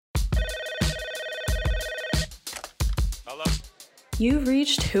Hello? You've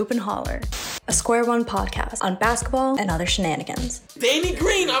reached Hoop and Holler, a Square One podcast on basketball and other shenanigans. Danny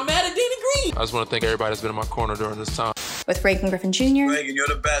Green, I'm mad at Danny Green. I just want to thank everybody that's been in my corner during this time. With Reagan Griffin Jr. Reagan, you're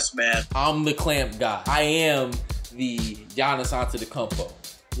the best, man. I'm the clamp guy. I am the Giannis Antetokounmpo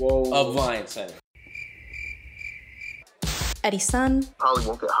of Lions Center. Eddie Sun. Probably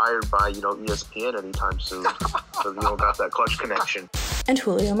won't get hired by, ESPN anytime soon because we don't got that clutch connection. And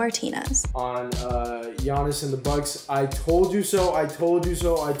Julio Martinez. On Giannis and the Bucks, I told you so, I told you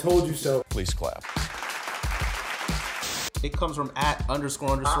so, I told you so. Please clap. It comes from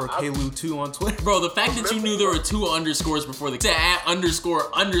 @__KLU2 on Twitter. Bro, the fact that you knew there were 2 underscores before the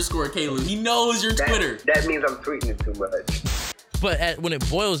 @__KLU. He knows your Twitter. That means I'm tweeting it too much. But when it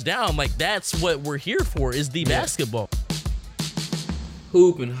boils down, that's what we're here for, is the basketball.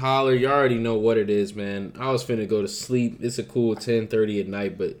 Hoop and Holler, you already know what it is, man. I was finna go to sleep. It's a cool 10:30 at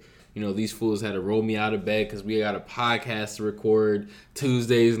night, but, these fools had to roll me out of bed because we got a podcast to record.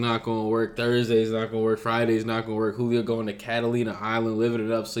 Tuesday's not going to work. Thursday's not going to work. Friday's not going to work. Julio going to Catalina Island, living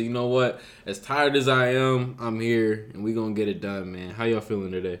it up. So, you know what? As tired as I am, I'm here, and we going to get it done, man. How y'all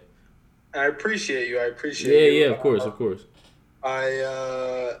feeling today? I appreciate you. Yeah, of course.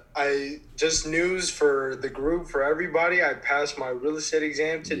 I just news for the group, for everybody. I passed my real estate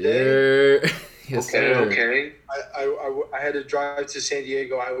exam today. Yeah. Yes, sir. Okay. I had to drive to San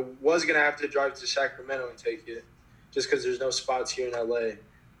Diego. I was going to have to drive to Sacramento and take it just because there's no spots here in LA.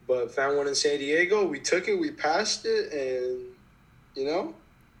 But found one in San Diego. We took it. We passed it. And,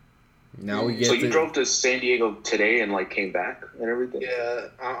 Now we get So you drove to San Diego today and, came back and everything? Yeah,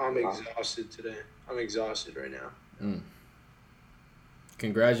 I'm exhausted today. I'm exhausted right now.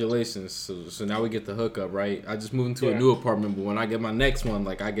 Congratulations. So now we get the hookup, right? I just moved into a new apartment, but when I get my next one,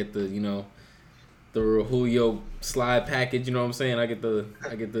 I get the, the Julio slide package, you know what I'm saying? I get the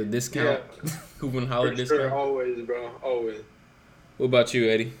discount. Hoop and Holler discount. Sure, always, bro. Always. What about you,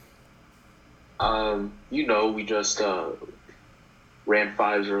 Eddie? We just ran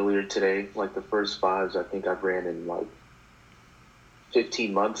 5s earlier today. The first 5s I think I've ran in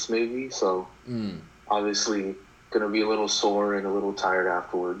 15 months maybe. So obviously going to be a little sore and a little tired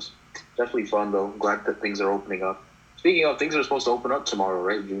afterwards. Definitely fun, though. Glad that things are opening up. Speaking of, things are supposed to open up tomorrow,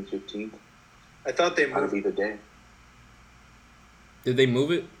 right? June 15th. I thought they moved. That'll be the day. Did they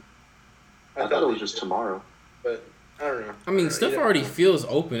move it? I thought it was just tomorrow. But I don't know. I mean, stuff already feels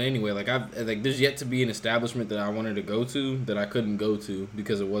open anyway. There's yet to be an establishment that I wanted to go to that I couldn't go to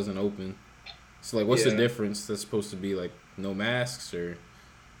because it wasn't open. So, what's the difference? That's supposed to be, no masks or...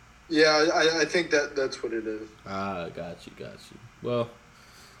 Yeah, I think that's what it is. Ah, got you. Well,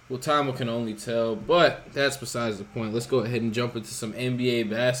 time can only tell, but that's besides the point. Let's go ahead and jump into some NBA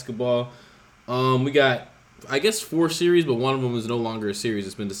basketball. We got, 4 series, but one of them is no longer a series.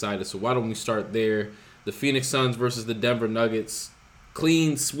 It's been decided, so why don't we start there? The Phoenix Suns versus the Denver Nuggets.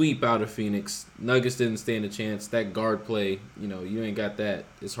 Clean sweep out of Phoenix. Nuggets didn't stand a chance. That guard play, you ain't got that.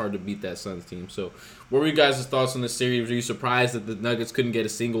 It's hard to beat that Suns team. So, what were you guys' thoughts on this series? Were you surprised that the Nuggets couldn't get a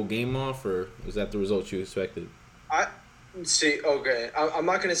single game off, or was that the result you expected? Okay. I'm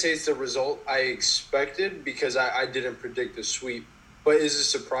not going to say it's the result I expected because I didn't predict the sweep. But is it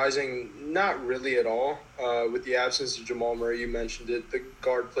surprising? Not really at all. With the absence of Jamal Murray, you mentioned it. The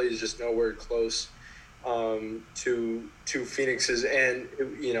guard play is just nowhere close to Phoenix's, and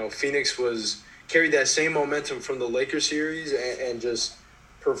Phoenix carried that same momentum from the Lakers series and just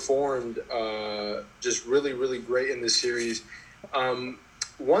performed just really, really great in this series.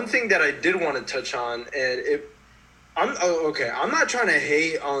 One thing that I did want to touch on, I'm not trying to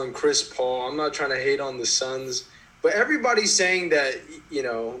hate on Chris Paul. I'm not trying to hate on the Suns, but everybody's saying that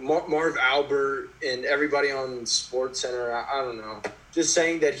Marv Albert and everybody on SportsCenter, I don't know, just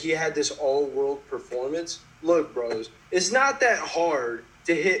saying that he had this all-world performance. Look, bros, it's not that hard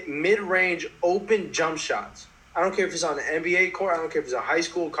to hit mid-range open jump shots. I don't care if it's on an NBA court. I don't care if it's a high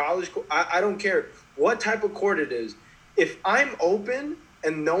school, college court. I don't care what type of court it is. If I'm open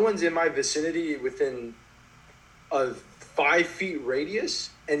and no one's in my vicinity within a 5 feet radius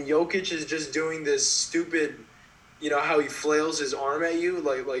and Jokic is just doing this stupid, how he flails his arm at you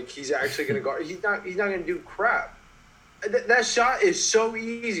like he's actually going to guard. He's not going to do crap. That shot is so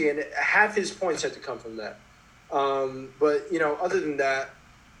easy, and half his points had to come from that. But other than that,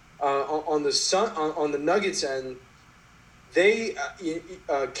 on the Nuggets end, they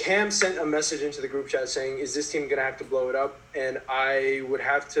Cam sent a message into the group chat saying, "Is this team gonna have to blow it up?" And I would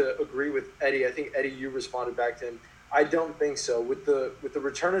have to agree with Eddie. I think Eddie, you responded back to him. I don't think so. With the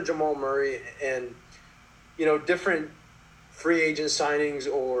return of Jamal Murray and different free agent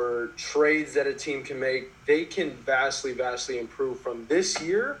signings or trades that a team can make, they can vastly improve from this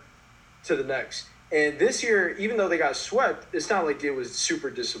year to the next. And this year, even though they got swept, it's not like it was super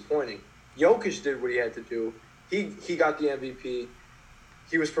disappointing. Jokic did what he had to do. He got the MVP.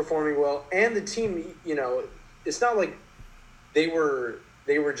 He was performing well, and the team, it's not like they were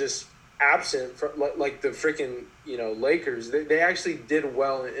just absent from like the freaking Lakers. They actually did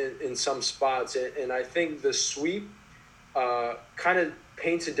well in some spots, and I think the sweep kind of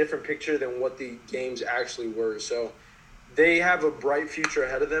paints a different picture than what the games actually were. So they have a bright future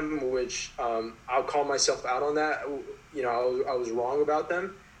ahead of them, which I'll call myself out on that. I was wrong about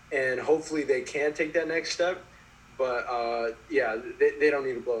them, and hopefully they can take that next step. But they don't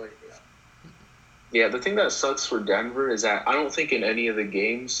need to blow anything up. Yeah, the thing that sucks for Denver is that I don't think in any of the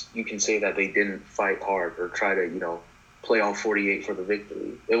games you can say that they didn't fight hard or try to, play all 48 for the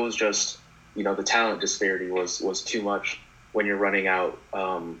victory. It was just, the talent disparity was too much when you're running out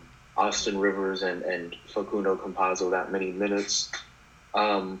Austin Rivers and Facundo Campazzo that many minutes.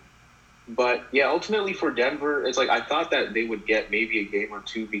 But, yeah, ultimately for Denver, it's like I thought that they would get maybe a game or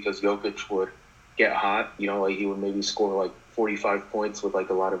two because Jokic would get hot. He would maybe score like 45 points with like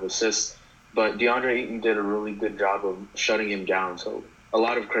a lot of assists. But DeAndre Ayton did a really good job of shutting him down. So a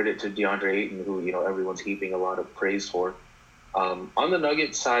lot of credit to DeAndre Ayton, who, everyone's heaping a lot of praise for. On the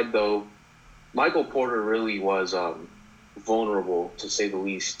Nuggets side, though, Michael Porter really was vulnerable, to say the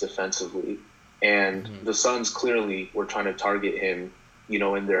least, defensively. And the Suns clearly were trying to target him,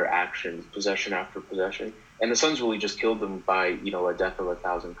 in their actions, possession after possession. And the Suns really just killed them by, a death of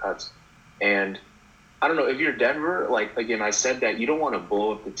 1,000 cuts. And I don't know, if you're Denver, like, again, I said that you don't want to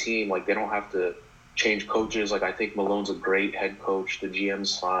blow up the team. Like, they don't have to change coaches. Like, I think Malone's a great head coach. The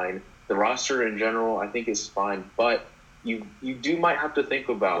GM's fine. The roster in general, I think, is fine. But you might have to think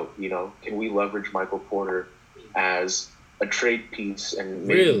about, can we leverage Michael Porter as a trade piece and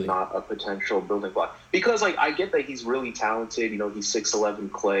maybe not a potential building block? Because, like, I get that he's really talented. He's 6'11",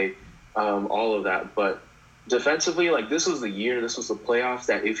 Klay, all of that. But defensively, like, this was the year, this was the playoffs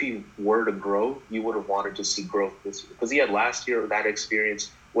that if he were to grow, you would have wanted to see growth this year. Because he had last year that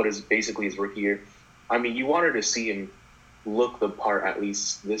experience, what is basically his rookie year. I mean, you wanted to see him look the part at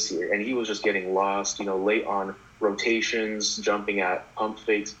least this year. And he was just getting lost, late on rotations, jumping at pump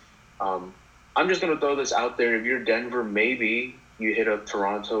fakes. I'm just going to throw this out there. If you're Denver, maybe you hit up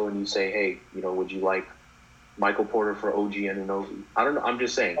Toronto and you say, hey, would you like Michael Porter for OG Anunoby? I don't know. I'm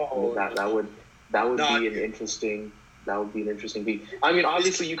just saying. That would be an interesting beat. I mean,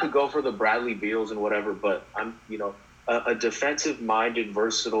 obviously you could go for the Bradley Beals and whatever, but I'm, a defensive-minded,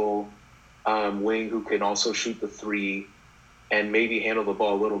 versatile wing who can also shoot the three and maybe handle the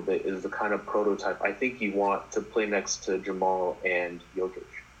ball a little bit is the kind of prototype I think you want to play next to Jamal and Jokic.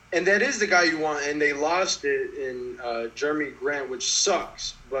 And that is the guy you want, and they lost it in Jeremy Grant, which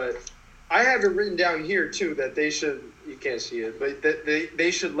sucks. But I have it written down here, too, that they should – you can't see it, but that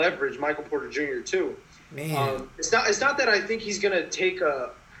they should leverage Michael Porter Jr., too. Man. It's not that I think he's going to take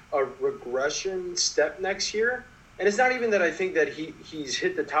a regression step next year. And it's not even that I think that he's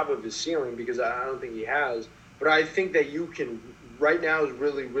hit the top of his ceiling, because I don't think he has. But I think that you can – right now is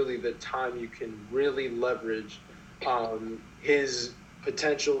really, really the time you can really leverage his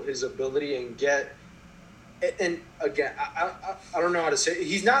potential, his ability, and get – and again, I don't know how to say it.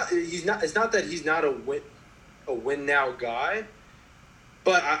 He's not. It's not that he's not a win now guy,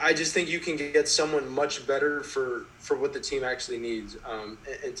 but I just think you can get someone much better for what the team actually needs,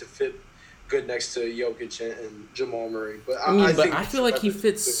 and to fit good next to Jokic and Jamal Murray. But I feel like he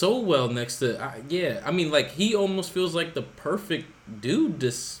fits so well next to. I mean, like, he almost feels like the perfect dude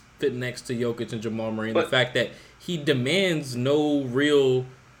to fit next to Jokic and Jamal Murray, and the fact that he demands no real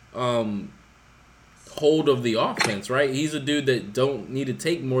hold of the offense, right? He's a dude that don't need to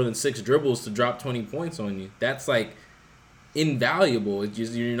take more than 6 dribbles to drop 20 points on you. That's like invaluable. It's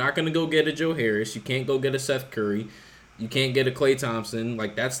just, you're not going to go get a Joe Harris. You can't go get a Seth Curry. You can't get a Klay Thompson.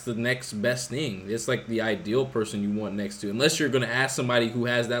 Like, that's the next best thing. It's like the ideal person you want next to, unless you're going to ask somebody who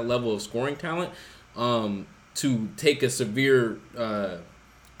has that level of scoring talent to take a severe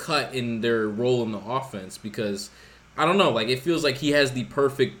cut in their role in the offense, because I don't know, like, it feels like he has the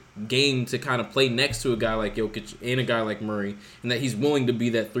perfect game to kind of play next to a guy like Jokic and a guy like Murray, and that he's willing to be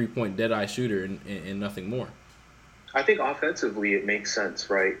that 3-point dead-eye shooter and nothing more. I think offensively it makes sense,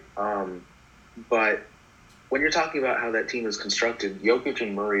 right? But when you're talking about how that team is constructed, Jokic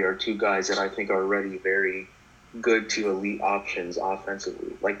and Murray are two guys that I think are already very good to elite options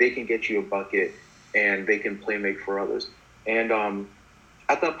offensively. Like, they can get you a bucket and they can play make for others. And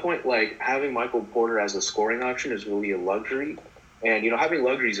at that point, like, having Michael Porter as a scoring option is really a luxury. And, having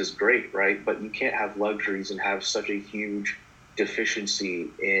luxuries is great, right? But you can't have luxuries and have such a huge deficiency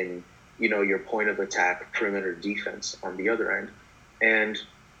in, your point of attack perimeter defense on the other end. And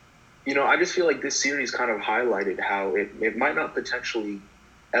I just feel like this series kind of highlighted how it might not potentially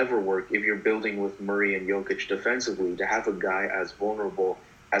ever work if you're building with Murray and Jokic defensively to have a guy as vulnerable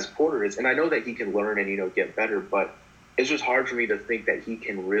as Porter is. And I know that he can learn and, get better, but it's just hard for me to think that he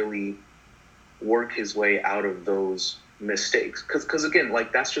can really work his way out of those mistakes. Because again,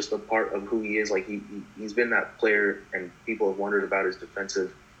 like, that's just a part of who he is. Like, he's been that player, and people have wondered about his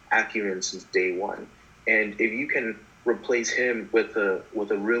defensive acumen since day one. And if you can replace him with a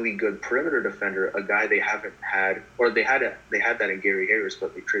really good perimeter defender, a guy they haven't had, or they had that in Gary Harris,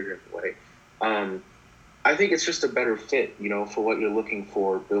 but they traded him away. I think it's just a better fit, for what you're looking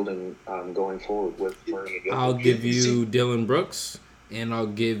for building going forward with Murray and Jokic. I'll give you Dylan Brooks, and I'll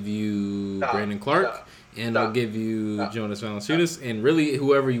give you Brandon Clark, and I'll give you Jonas Valanciunas, and really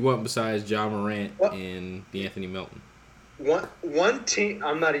whoever you want besides Ja Morant and D'Anthony Melton. One team,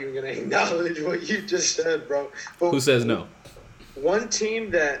 I'm not even going to acknowledge what you just said, bro. But who says no? One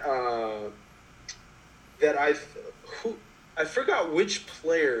team that I forgot which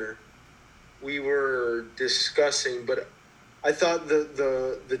player we were discussing, but I thought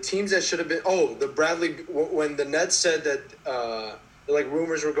the teams that should have been the Bradley, when the Nets said that like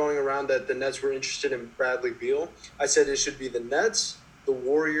rumors were going around that the Nets were interested in Bradley Beal, I said it should be the Nets, the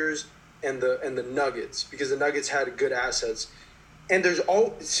Warriors, and the Nuggets, because the Nuggets had good assets. And here's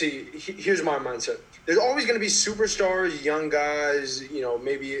my mindset. There's always going to be superstars, young guys,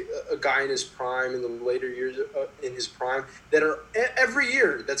 maybe a guy in his prime, in the later years in his prime, that are every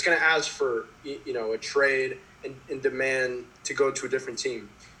year that's going to ask for, a trade and demand to go to a different team.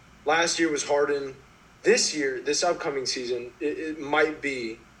 Last year was Harden. This upcoming season, it might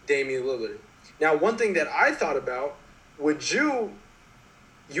be Damian Lillard. Now, one thing that I thought about,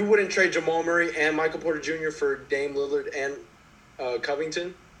 you wouldn't trade Jamal Murray and Michael Porter Jr. for Dame Lillard and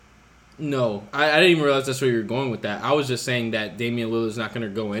Covington? No, I didn't even realize that's where you're going with that. I was just saying that Damian Lillard's not going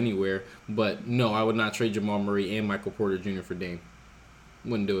to go anywhere. But no, I would not trade Jamal Murray and Michael Porter Jr. for Dame.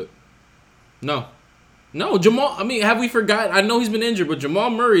 Wouldn't do it. No, Jamal. I mean, have we forgot? I know he's been injured, but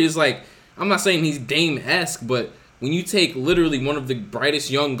Jamal Murray is like, I'm not saying he's Dame-esque, but when you take literally one of the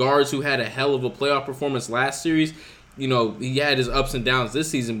brightest young guards who had a hell of a playoff performance last series. He had his ups and downs this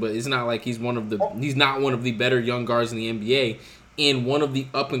season, but it's not like he's not one of the better young guards in the NBA, and one of the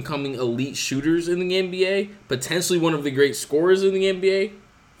up and coming elite shooters in the NBA, potentially one of the great scorers in the NBA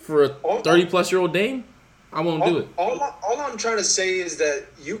for a 30-plus-year-old Dame. I won't do it. All I'm trying to say is that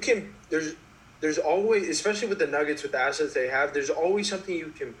you can. There's always, especially with the Nuggets, with the assets they have, there's always something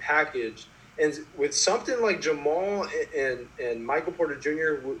you can package, and with something like Jamal and Michael Porter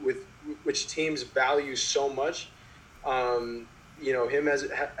Jr., with which teams value so much. Him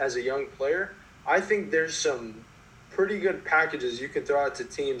as a young player, I think there's some pretty good packages you can throw out to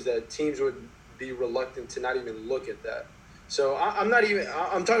teams that teams would be reluctant to not even look at that. So I'm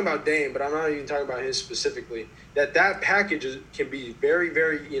talking about Dame, but I'm not even talking about him specifically. That package can be very,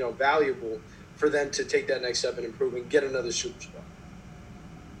 very, valuable for them to take that next step and improve and get another superstar.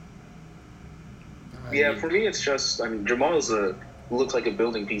 Yeah, for me, it's just, Jamal looks like a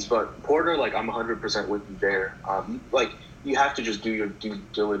building piece, but Porter, like, I'm 100% with you there. You have to just do your due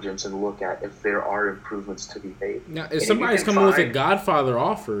diligence and look at if there are improvements to be made. Now, if somebody's coming with a Godfather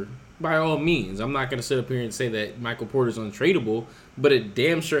offer, by all means, I'm not going to sit up here and say that Michael Porter's untradeable, but it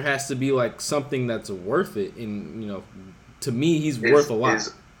damn sure has to be like something that's worth it. And to me, he's worth a lot.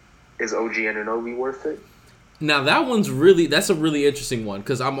 Is OG Anunoby worth it? Now that's a really interesting one,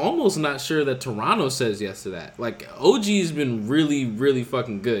 because I'm almost not sure that Toronto says yes to that. Like, OG's been really, really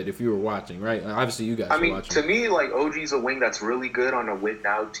fucking good if you were watching, right? Obviously, you guys were watching. To me, like, OG's a wing that's really good on a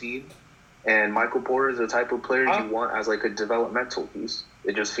win-now team, and Michael Porter is the type of player you want as, like, a developmental piece.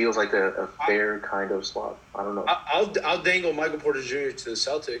 It just feels like a fair kind of swap. I don't know. I'll dangle Michael Porter Jr. to the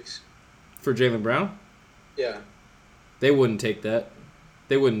Celtics. For Jaylen Brown? Yeah. They wouldn't take that.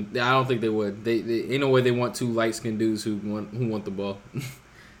 They wouldn't. I don't think they would. They ain't no way they want two light-skinned dudes who want the ball.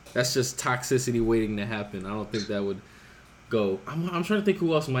 That's just toxicity waiting to happen. I don't think that would go. I'm trying to think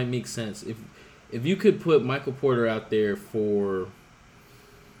who else might make sense. If you could put Michael Porter out there for,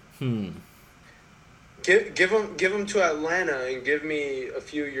 give him to Atlanta and give me a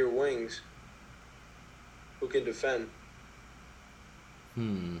few of your wings who can defend.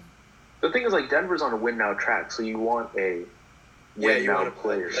 The thing is, like, Denver's on a win-now track, so you want a win-now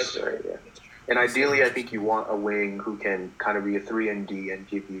player. Right? Yeah. And ideally, I think you want a wing who can kind of be a 3-and-D and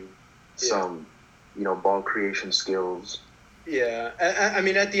give you some, ball creation skills. Yeah. I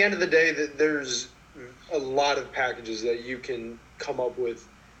mean, at the end of the day, there's a lot of packages that you can come up with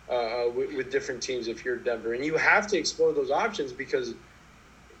different teams if you're Denver. And you have to explore those options because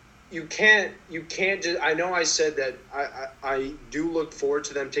you can't just. I know I said that I do look forward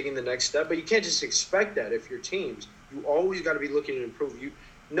to them taking the next step, but you can't just expect that if you're teams. You always got to be looking to improve.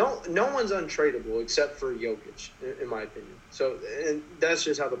 No one's untradeable except for Jokic, in my opinion. So, and that's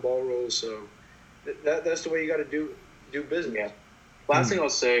just how the ball rolls. So, that's the way you got to do business. Yeah. Last thing I'll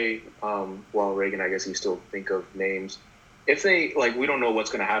say, well, Reagan, I guess you still think of names. If they, we don't know what's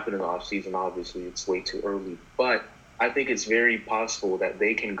going to happen in the offseason, obviously, it's way too early. But I think it's very possible that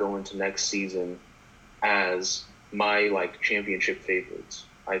they can go into next season as my, championship favorites,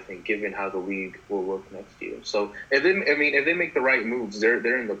 I think, given how the league will look next year. So, if they make the right moves,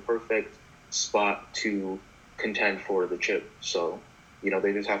 they're in the perfect spot to contend for the chip. So,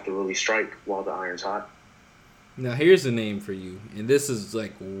 they just have to really strike while the iron's hot. Now, here's a name for you, and this is,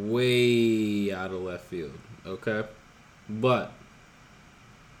 way out of left field, okay? But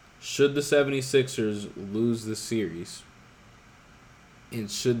should the 76ers lose the series, and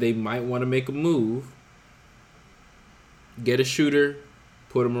should they might want to make a move, get a shooter,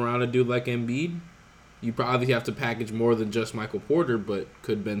 put him around a dude like Embiid, you probably have to package more than just Michael Porter, but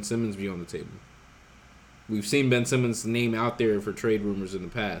could Ben Simmons be on the table? We've seen Ben Simmons' name out there for trade rumors in the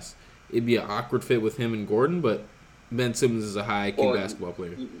past. It'd be an awkward fit with him and Gordon, but Ben Simmons is a high IQ basketball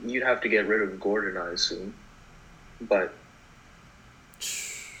player. You'd have to get rid of Gordon, I assume. But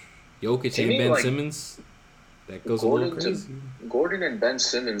Jokic and Ben Simmons, that goes a little crazy. Gordon and Ben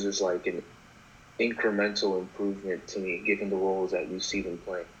Simmons is an incremental improvement to me, given the roles that you see them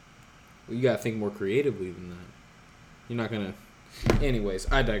playing. Well, you got to think more creatively than that. You're not going to... Anyways,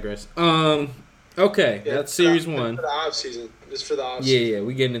 I digress. Okay, yeah, that's series one. For the off season. Just for the off season. Yeah,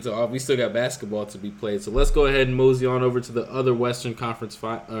 we getting into off. We still got basketball to be played. So let's go ahead and mosey on over to the other Western Conference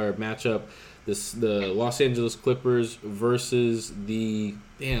matchup. The Los Angeles Clippers versus the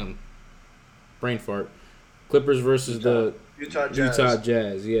brain fart. Clippers versus the Utah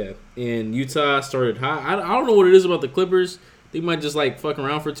Jazz. Yeah, and Utah started hot. I don't know what it is about the Clippers. They might just fuck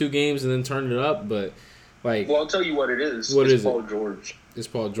around for 2 games and then turn it up, but well, I'll tell you what it is. It's Paul George. It's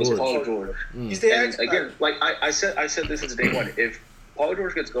Paul George. It's Paul George. He's the and again, I said this since day one. If Paul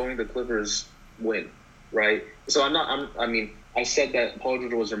George gets going, the Clippers win, right? So I said that Paul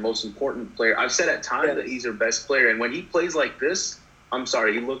George was their most important player. I've said at times that he's their best player, and when he plays like this, I'm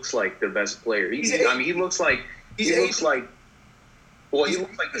sorry, he looks like their best player. He looks like the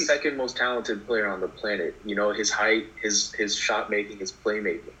second most talented player on the planet. His height, his shot making, his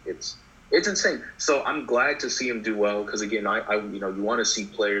playmaking. It's insane. So I'm glad to see him do well because, again, I you want to see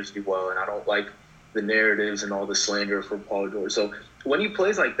players do well, and I don't like the narratives and all the slander for Paul George. So when he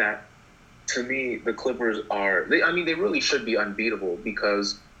plays like that, to me, the Clippers they really should be unbeatable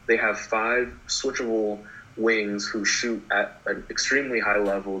because they have 5 switchable wings who shoot at an extremely high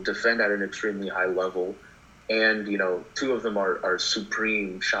level, defend at an extremely high level, and, 2 of them are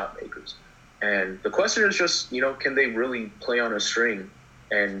supreme shot makers. And the question is just, can they really play on a string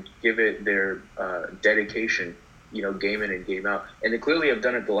and give it their dedication, game in and game out. And they clearly have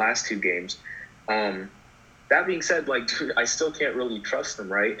done it the last 2 games. That being said, I still can't really trust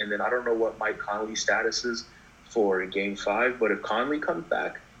them, right? And then I don't know what Mike Conley's status is for Game 5, but if Conley comes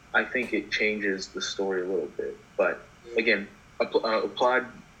back, I think it changes the story a little bit. But, again, applaud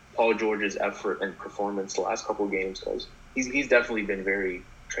Paul George's effort and performance the last couple of games because he's definitely been very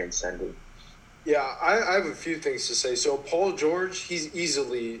transcendent. Yeah, I have a few things to say. So Paul George, he's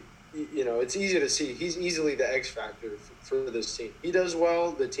easily, it's easy to see. He's easily the X factor for this team. He does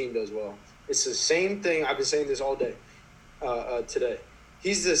well, the team does well. It's the same thing. I've been saying this all day today.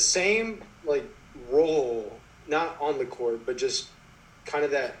 He's the same, role, not on the court, but just kind of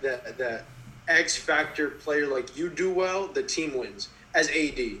that X factor player. You do well, the team wins. As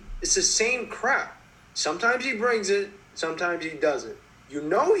AD, it's the same crap. Sometimes he brings it, sometimes he doesn't. He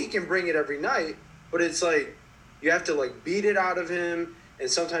can bring it every night, but it's you have to beat it out of him. And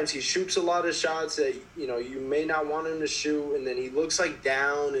sometimes he shoots a lot of shots that, you may not want him to shoot. And then he looks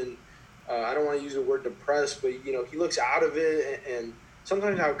down and I don't want to use the word depressed, but, he looks out of it. And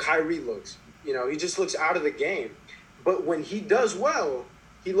sometimes how Kyrie looks, he just looks out of the game. But when he does well,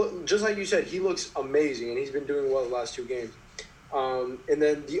 just like you said, he looks amazing. And he's been doing well the last 2 games. And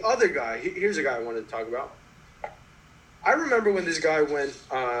then the other guy, here's a guy I wanted to talk about. I remember when this player went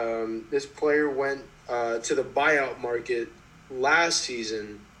to the buyout market last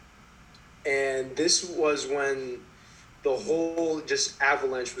season, and this was when the whole just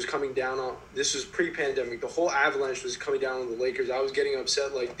avalanche was coming down on. This was pre-pandemic. The whole avalanche was coming down on the Lakers. I was getting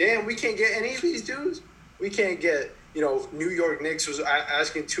upset, damn, we can't get any of these dudes. We can't get, New York Knicks was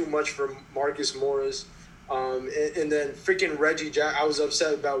asking too much for Marcus Morris, and then freaking I was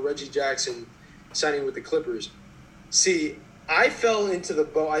upset about Reggie Jackson signing with the Clippers. See, I fell into the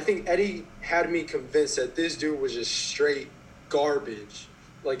boat. I think Eddie had me convinced that this dude was just straight garbage.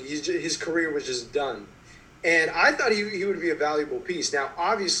 Like his career was just done. And I thought he would be a valuable piece. Now,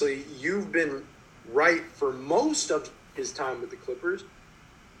 obviously, you've been right for most of his time with the Clippers.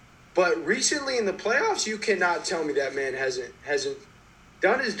 But recently in the playoffs, you cannot tell me that man hasn't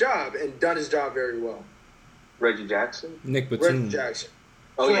done his job and done his job very well. Reggie Jackson? Nick Batum. Reggie Jackson.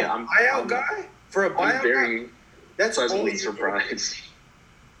 Oh, for yeah. a buyout guy? For a buyout I'm very guy? That's pleasantly surprised.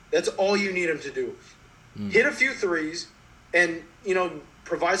 That's all you need him to do. Hit a few threes and,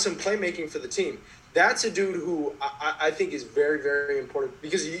 provide some playmaking for the team. That's a dude who I think is very, very important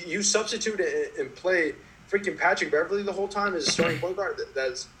because you substitute and play freaking Patrick Beverly the whole time as a starting point guard.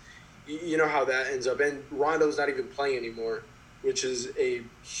 That's you know how that ends up. And Rondo's not even playing anymore, which is a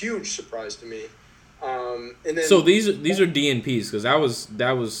huge surprise to me. And then So these are DNPs because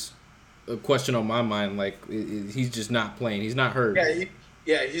that was a question on my mind. Like he's just not playing. He's not hurt.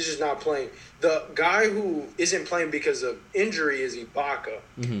 Yeah, he's just not playing. The guy who isn't playing because of injury is Ibaka.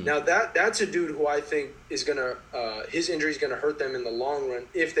 Mm-hmm. Now that's a dude who I think is gonna his injury is gonna hurt them in the long run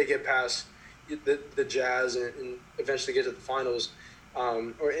if they get past the Jazz and eventually get to the finals,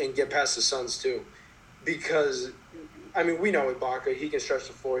 and get past the Suns too, because we know Ibaka, he can stretch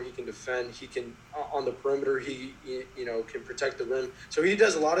the floor, he can defend, he can on the perimeter, he can protect the rim. So he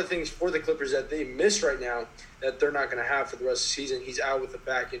does a lot of things for the Clippers that they miss right now that they're not going to have for the rest of the season. He's out with a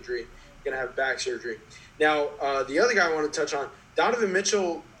back injury, going to have back surgery. Now, the other guy I want to touch on, Donovan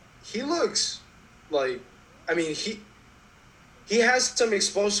Mitchell, he looks like, he has some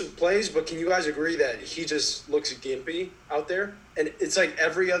explosive plays, but can you guys agree that he just looks gimpy out there? And it's like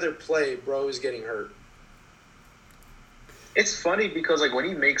every other play, bro is getting hurt. It's funny because, like, when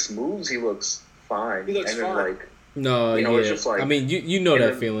he makes moves, he looks fine. He looks fine. It's just like... you know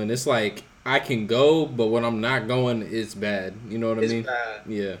that feeling. It's like, I can go, but when I'm not going, it's bad. You know what I mean? It's bad.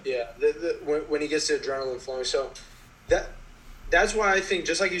 Yeah. Yeah, when he gets the adrenaline flowing. So that's why I think,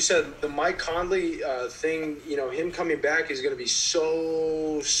 just like you said, the Mike Conley thing, him coming back is going to be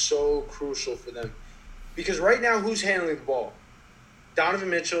so crucial for them. Because right now, who's handling the ball? Donovan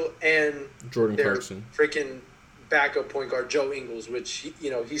Mitchell and Jordan Clarkson. Freaking backup point guard Joe Ingles, which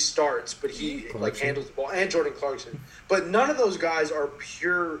he starts, but he handles the ball, and Jordan Clarkson. But none of those guys are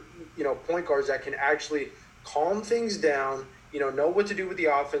pure point guards that can actually calm things down, know what to do with the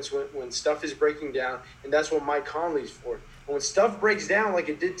offense when stuff is breaking down, and that's what Mike Conley's for. And when stuff breaks down like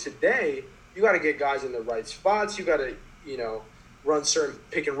it did today, you got to get guys in the right spots. You got to run certain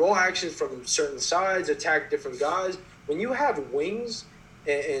pick and roll actions from certain sides, attack different guys. When you have wings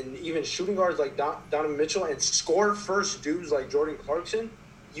and even shooting guards like Donovan Mitchell and score first dudes like Jordan Clarkson,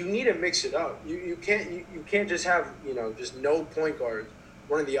 you need to mix it up. You can't just have just no point guards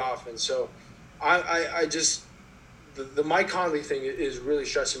running the offense. So I just the Mike Conley thing is really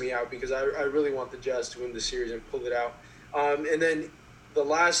stressing me out because I really want the Jazz to win the series and pull it out. And then the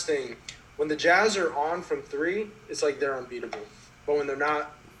last thing, when the Jazz are on from three, it's like they're unbeatable. But when they're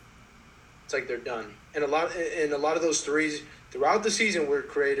not, it's like they're done. And a lot of those threes throughout the season were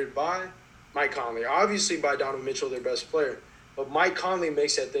created by Mike Conley. Obviously by Donovan Mitchell, their best player. But Mike Conley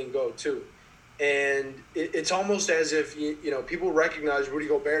makes that thing go too. And it's almost as if people recognize Rudy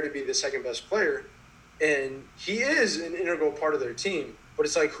Gobert to be the second best player. And he is an integral part of their team. But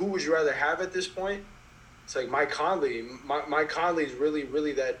it's like, who would you rather have at this point? It's like Mike Conley. Mike Conley is really,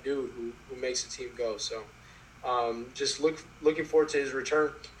 really that dude who makes the team go. So just looking forward to his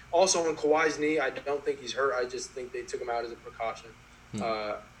return. Also, on Kawhi's knee, I don't think he's hurt. I just think they took him out as a precaution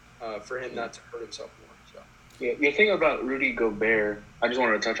for him not to hurt himself more. So. Yeah, your thing about Rudy Gobert, I just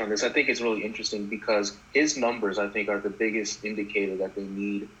wanted to touch on this. I think it's really interesting because his numbers, I think, are the biggest indicator that they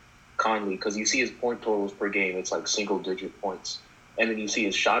need Conley, because you see his point totals per game, it's like single-digit points. And then you see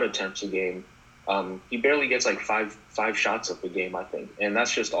his shot attempts a game. He barely gets like five shots up a game, I think. And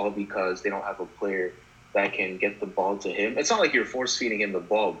that's just all because they don't have a player that can get the ball to him. It's not like you're force-feeding him the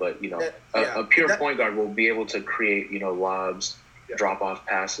ball, but, a pure point guard will be able to create, lobs, drop-off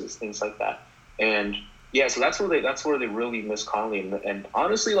passes, things like that. And, yeah, so that's where they really miss Conley. And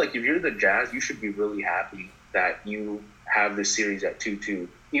honestly, like, if you're the Jazz, you should be really happy that you have this series at 2-2,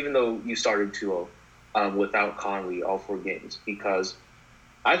 even though you started 2-0 without Conley all 4 games. Because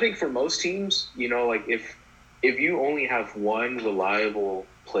I think for most teams, like, if you only have one reliable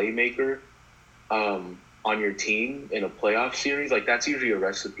playmaker on your team in a playoff series, like, that's usually a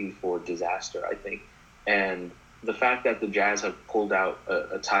recipe for disaster, I think. And the fact that the Jazz have pulled out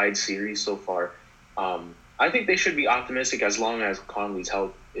a tied series so far, I think they should be optimistic as long as Conley's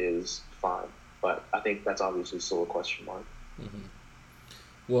health is fine. But I think that's obviously still a question mark.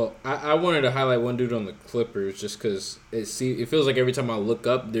 Mm-hmm. Well, I wanted to highlight one dude on the Clippers just because it feels like every time I look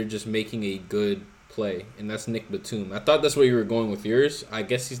up, they're just making a good play, and that's Nick Batum. I thought that's where you were going with yours. I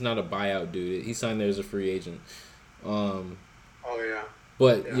guess he's not a buyout dude. He signed there as a free agent. But,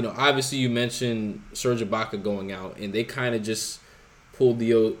 obviously you mentioned Serge Ibaka going out, and they kind of just pulled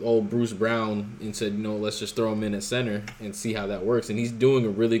the old Bruce Brown and said, let's just throw him in at center and see how that works. And he's doing a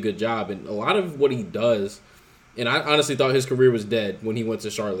really good job. And a lot of what he does, and I honestly thought his career was dead when he went to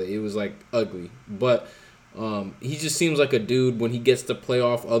Charlotte. It was, ugly. But he just seems like a dude when he gets to play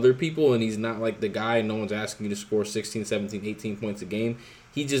off other people, and he's not like the guy, no one's asking you to score 16, 17, 18 points a game.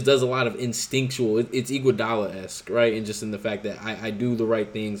 He just does a lot of instinctual. It's Iguodala-esque, right? And just in the fact that I do the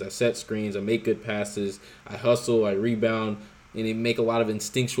right things. I set screens. I make good passes. I hustle. I rebound. And he make a lot of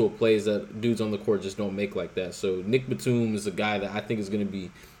instinctual plays that dudes on the court just don't make like that. So Nick Batum is a guy that I think is going to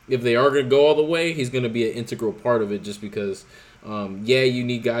be, if they are going to go all the way, he's going to be an integral part of it just because, you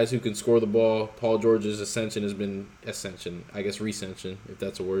need guys who can score the ball. Paul George's recension, if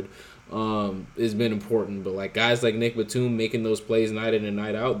that's a word, has been important. But guys like Nick Batum making those plays night in and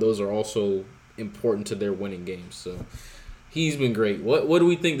night out, those are also important to their winning games. So he's been great. What do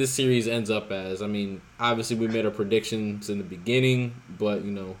we think this series ends up as? I mean, obviously we made our predictions in the beginning, but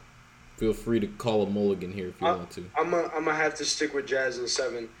feel free to call a mulligan here if you want to. I'm gonna have to stick with Jazz in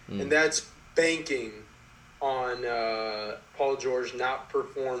 7, and that's banking on Paul George not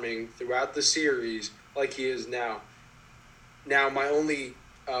performing throughout the series like he is now. Now, my only,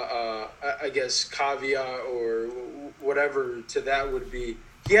 I guess, caveat or whatever to that would be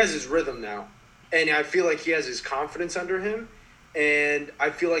he has his rhythm now. And I feel like he has his confidence under him, and I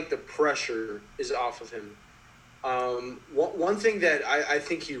feel like the pressure is off of him. One thing that I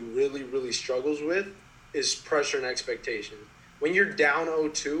think he really, really struggles with is pressure and expectation. When you're down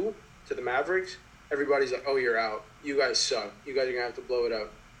 0-2 to the Mavericks, everybody's like, oh, you're out. You guys suck. You guys are going to have to blow it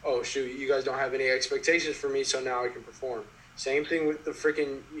up. Oh, shoot, you guys don't have any expectations for me, so now I can perform. Same thing with the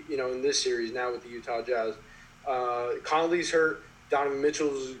freaking, in this series now with the Utah Jazz. Conley's hurt. Donovan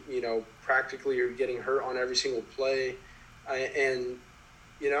Mitchell's, practically getting hurt on every single play. And,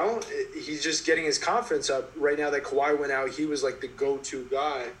 he's just getting his confidence up. Right now that Kawhi went out, he was like the go-to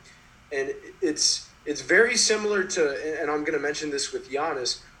guy. And it's very similar to, and I'm going to mention this with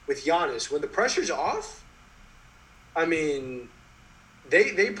Giannis. With Giannis, when the pressure's off, I mean,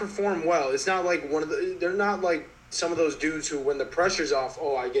 they perform well. It's not like they're not like some of those dudes who, when the pressure's off,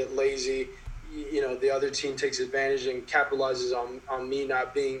 I get lazy. The other team takes advantage and capitalizes on me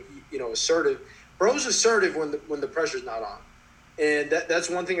not being, assertive. Bro's assertive when the pressure's not on. And that's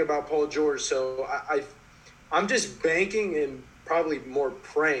one thing about Paul George. So I'm just banking and probably more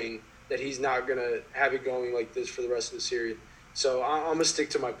praying that he's not going to have it going like this for the rest of the series. So I'm going to stick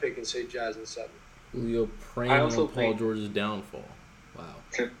to my pick and say Jazz in 7. Julio praying on Paul George's downfall. Wow.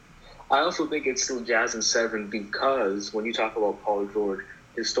 I also think it's still Jazz in 7 because when you talk about Paul George,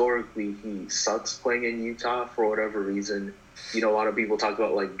 historically he sucks playing in Utah for whatever reason. A lot of people talk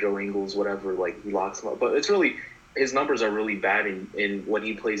about Joe Ingles, whatever, he locks him up. But it's really, his numbers are really bad in when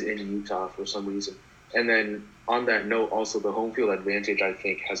he plays in Utah for some reason. And then on that note, also the home field advantage, I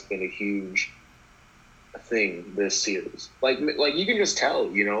think, has been a huge thing this series. Like you can just tell,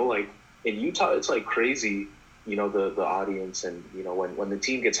 in Utah, it's crazy, the audience and, when the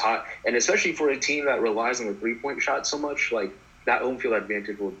team gets hot, and especially for a team that relies on the 3-point shot so much, that home field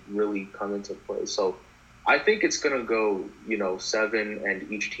advantage will really come into play. So I think it's going to go, 7, and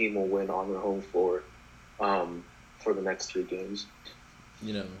each team will win on their home floor for the next 3 games.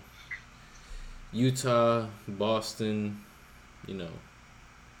 Utah, Boston,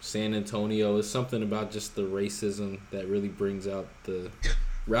 San Antonio is something about just the racism that really brings out the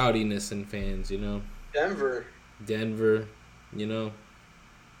rowdiness in fans, Denver,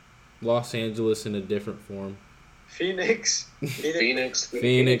 Los Angeles in a different form. Phoenix.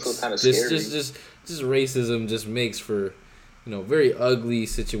 Kind of just racism just makes for, very ugly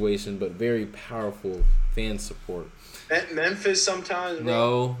situation, but very powerful fan support. Memphis sometimes,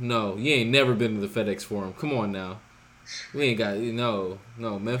 bro. No, you ain't never been to the FedEx Forum. Come on now, we ain't got no.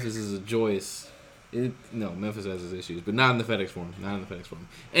 Memphis is a joyous. Memphis has its issues, but not in the FedEx Forum.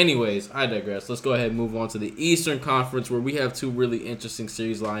 Anyways, I digress. Let's go ahead and move on to the Eastern Conference, where we have 2 really interesting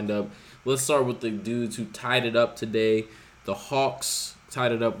series lined up. Let's start with the dudes who tied it up today. The Hawks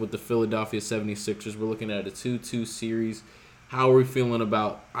tied it up with the Philadelphia 76ers. We're looking at a 2-2 series. How are we feeling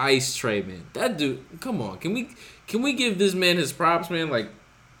about Ice Trae, man? That dude, come on. Can we give this man his props, man?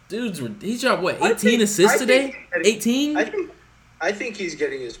 He dropped, 18 assists today? 18? I think he's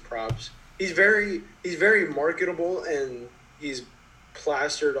getting his props. He's very marketable, and he's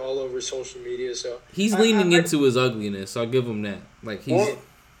plastered all over social media. So he's leaning into his ugliness. I'll give him that.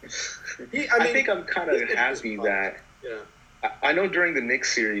 I think I'm kind of happy that. Yeah. I know during the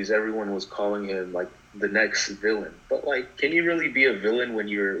Knicks series, everyone was calling him like the next villain, but like, can you really be a villain when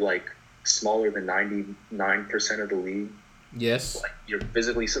you're like smaller than 99% of the league? Yes. Like, you're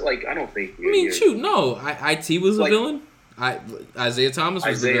physically like, I don't think. I mean, shoot, no. IT was a villain. Isaiah Thomas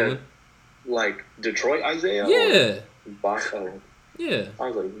was the villain. Like Detroit Isaiah. Yeah. Boston. Yeah. I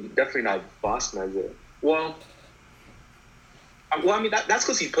was like, definitely not Boston Isaiah. Well, I mean, that's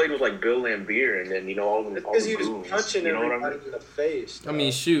because he played with, like, Bill Laimbeer and then, you know, all the because he was goons, punching you know everybody in the face. I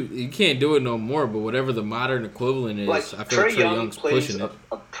mean, shoot, you can't do it no more, but whatever the modern equivalent is, like, I feel like Trae Young's pushing it.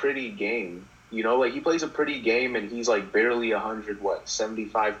 A pretty game. You know, like, he plays a pretty game and he's, like, barely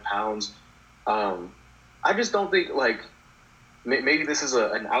 75 pounds. I just don't think, like, maybe this is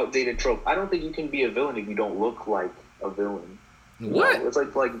an outdated trope. I don't think you can be a villain if you don't look like a villain. What? You know? It's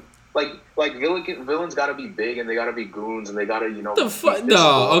like villains gotta be big and they gotta be goons and they gotta, you know. The fuck?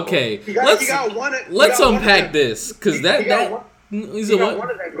 No, okay. Let's unpack this because he got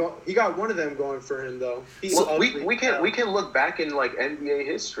one of them going for him though. We can look back in like NBA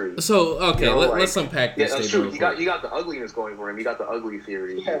history. So okay, you know, let's unpack this. Yeah, that's true. He got the ugliness going for him. He got the ugly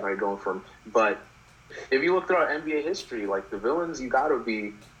theory right going for him. But if you look throughout NBA history, like the villains, you gotta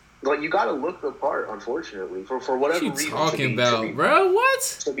be. Like, you gotta look the part, unfortunately, for whatever reason. What you talking about, bro? What?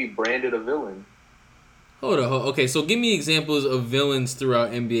 To be branded a villain. Hold on. Okay, so give me examples of villains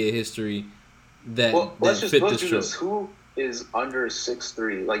throughout NBA history that fit this trope. Who is under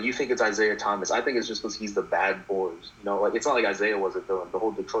 6'3"? Like, you think it's Isaiah Thomas. I think it's just because he's the bad boys. You know, like, it's not like Isaiah was a villain. The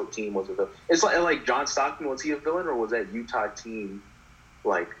whole Detroit team was a villain. It's like John Stockton, was he a villain, or was that Utah team,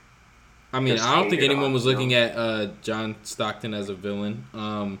 like... I mean, I don't think anyone was looking at John Stockton as a villain.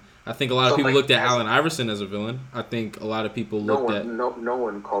 I think a lot of people looked at Allen Iverson as a villain. I think a lot of people looked at... No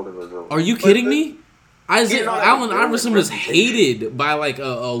one called him a villain. Are you kidding me? Allen Iverson was hated by like a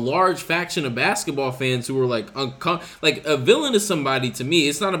large faction of basketball fans who were like like a villain is somebody, to me,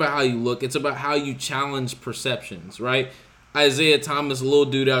 it's not about how you look, it's about how you challenge perceptions, right? Isaiah Thomas, a little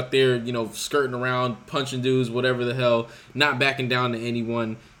dude out there, you know, skirting around, punching dudes, whatever the hell, not backing down to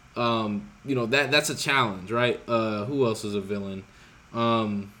anyone. You know, that's a challenge, right? Who else is a villain?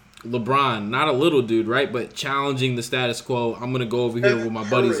 LeBron, not a little dude, right? But challenging the status quo. I'm gonna go over here with my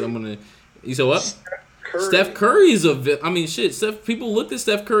buddies. You said what? Steph Curry is I mean, shit. People looked at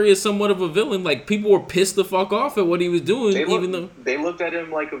Steph Curry as somewhat of a villain. Like, people were pissed the fuck off at what he was doing, they looked at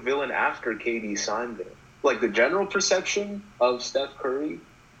him like a villain after KD signed him. Like, the general perception of Steph Curry,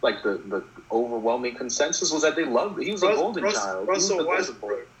 like the overwhelming consensus was that they loved it. He was a golden child. Russell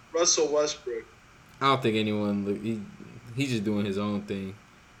Westbrook. I don't think anyone. He's just doing his own thing.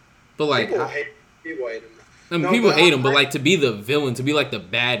 But like, people hate him. I mean, people hate him, but like to be the villain, to be like the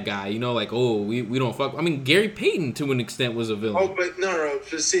bad guy, you know, like, oh, we don't fuck. I mean, Gary Payton to an extent was a villain. Oh, but no.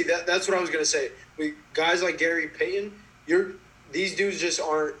 Just see, that's what I was gonna say. Guys like Gary Payton, these dudes just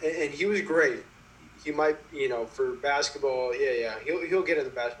aren't. And he was great. He might, you know, for basketball, yeah, he'll get in the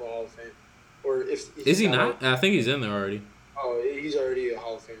Basketball Hall of Fame. Or if is he not? I think he's in there already. Oh, he's already a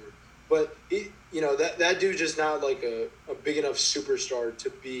Hall of Famer. But that dude's just not like a big enough superstar to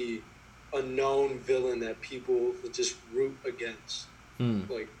be a known villain that people just root against.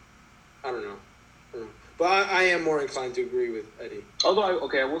 Like, I don't know. But I am more inclined to agree with Eddie. Although,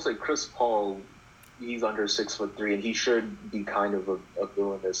 I will say Chris Paul, he's under 6'3", and he should be kind of a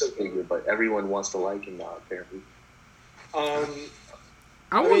villainous figure, but everyone wants to like him now, apparently.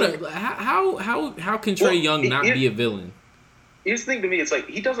 I want to. How can Trae Young not be a villain? Here's the thing to me, it's like,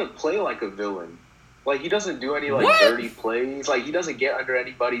 he doesn't play like a villain. Like, he doesn't do any, like, dirty plays. Like, he doesn't get under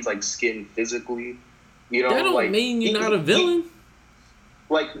anybody's, like, skin physically. You know, that don't like, mean you're not a villain.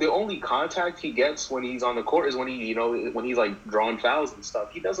 Like, the only contact he gets when he's on the court is when when he's, like, drawing fouls and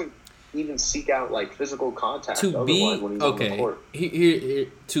stuff. He doesn't even seek out, like, physical contact when he's on the court.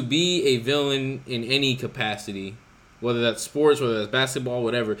 To be a villain in any capacity, whether that's sports, whether that's basketball,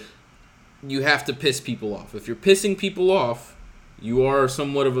 whatever, you have to piss people off. If you're pissing people off, you are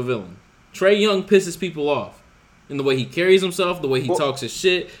somewhat of a villain. Trae Young pisses people off in the way he carries himself, the way he talks his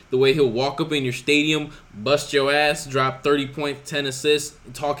shit, the way he'll walk up in your stadium, bust your ass, drop 30 points, 10 assists,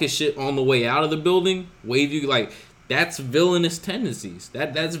 talk his shit on the way out of the building, wave you like, that's villainous tendencies.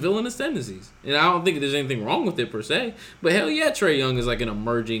 That's villainous tendencies. And I don't think there's anything wrong with it per se. But hell yeah, Trae Young is like an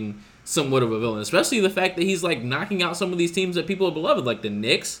emerging somewhat of a villain, especially the fact that he's like knocking out some of these teams that people are beloved, like the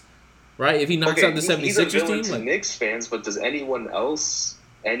Knicks, right? If he knocks out the 76ers he's a villain team, to Knicks fans, but does anyone else,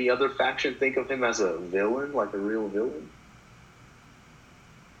 any other faction, think of him as a villain, like a real villain?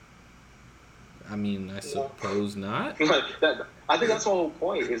 I mean, I suppose not. I think that's the whole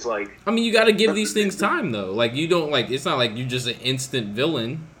point. Is like, I mean, you got to give these things time, though. Like, you don't like. It's not like you're just an instant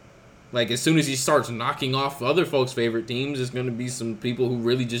villain. Like, as soon as he starts knocking off other folks' favorite teams, there's going to be some people who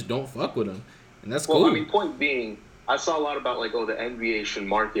really just don't fuck with him. And that's cool. I mean, point being, I saw a lot about, like, the NBA should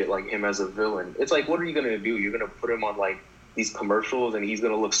market, like, him as a villain. It's like, what are you going to do? You're going to put him on, like, these commercials, and he's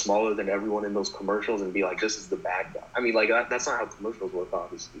going to look smaller than everyone in those commercials and be like, this is the bad guy. I mean, like, that's not how commercials work,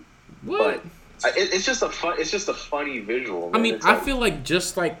 obviously. What? But it's just a funny visual. Man. I mean, I feel like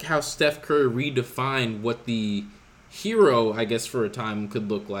just like how Steph Curry redefined what the hero, I guess, for a time could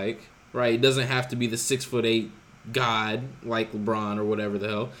look like, right? It doesn't have to be the 6'8" god like LeBron or whatever the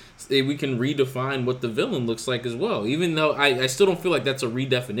hell. We can redefine what the villain looks like as well. Even though I still don't feel like that's a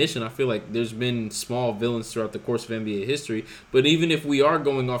redefinition. I feel like there's been small villains throughout the course of NBA history. But even if we are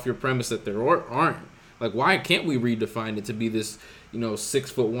going off your premise that there aren't, like, why can't we redefine it to be this,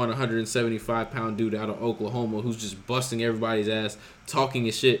 6'1", 175-pound dude out of Oklahoma who's just busting everybody's ass, talking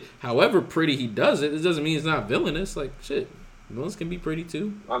his shit. However pretty he does it, it doesn't mean it's not villainous. Like, shit, villains can be pretty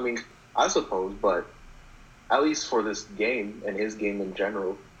too. I mean, I suppose, but at least for this game and his game in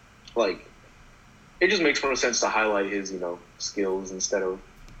general, like, it just makes more sense to highlight his, skills instead of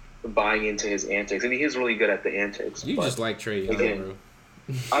buying into his antics. I mean, he's really good at the antics. You just like Trae Young, bro.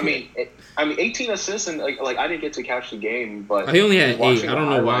 I mean, 18 assists, and like I didn't get to catch the game, but he only had 8. I don't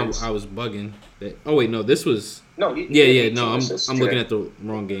know why I was bugging. Oh wait, no, this was no. I'm looking at the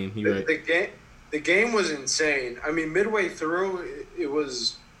wrong game. You're right. The game was insane. I mean, midway through, it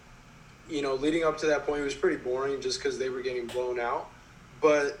was, leading up to that point, it was pretty boring just because they were getting blown out.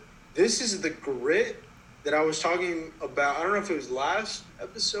 But this is the grit that I was talking about. I don't know if it was last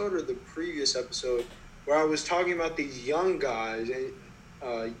episode or the previous episode, where I was talking about these young guys and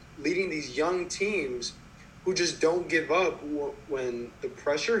leading these young teams who just don't give up when the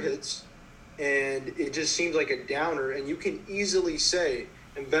pressure hits, and it just seems like a downer. And you can easily say,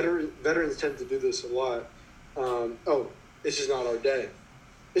 and veterans tend to do this a lot, this is not our day.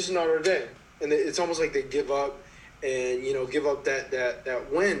 This is not our day. And it's almost like they give up and, give up that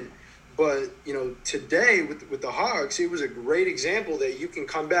win. But, today with the Hawks, it was a great example that you can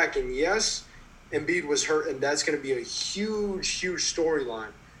come back and, yes, Embiid was hurt, and that's going to be a huge, huge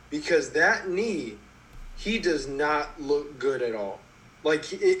storyline because that knee, he does not look good at all.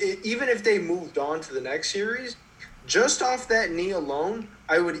 Like, even if they moved on to the next series, just off that knee alone,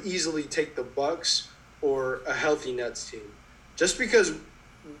 I would easily take the Bucks or a healthy Nets team. Just because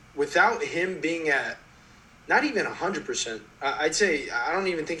without him being at not even 100%, I'd say I don't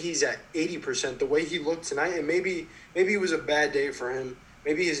even think he's at 80%. The way he looked tonight, and maybe it was a bad day for him.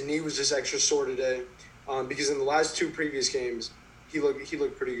 Maybe his knee was just extra sore today, because in the last 2 previous games, he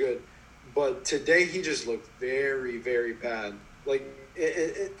looked pretty good. But today he just looked very, very bad. Like,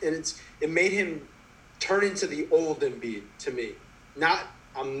 it made him turn into the old Embiid to me.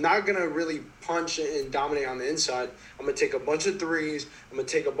 I'm not gonna really punch and dominate on the inside. I'm gonna take a bunch of threes. I'm gonna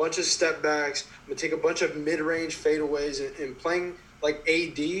take a bunch of step backs. I'm gonna take a bunch of mid-range fadeaways and playing like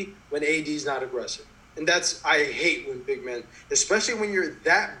AD when AD's not aggressive. And I hate when big men, especially when you're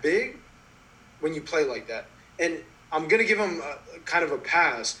that big, when you play like that. And I'm going to give him kind of a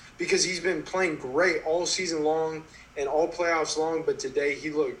pass because he's been playing great all season long and all playoffs long. But today he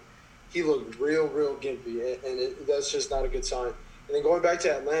looked real gimpy, and that's just not a good sign. And then going back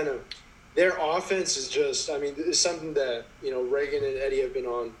to Atlanta, their offense is just, it's something that, Reagan and Eddie have been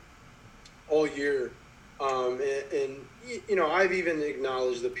on all year. I've even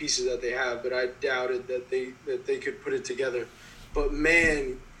acknowledged the pieces that they have, but I doubted that they could put it together. But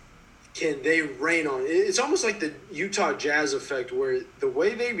man, can they rain on it? It's almost like the Utah Jazz effect, where the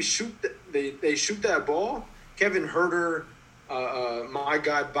way they shoot they shoot that ball. Kevin Huerter, my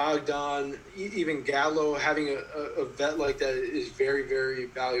guy Bogdan, even Gallo, having a vet like that is very, very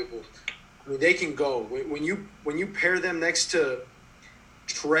valuable. I mean, they can go when you pair them next to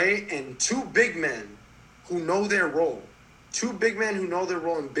Trae and 2 big men who know their role. 2 big men who know their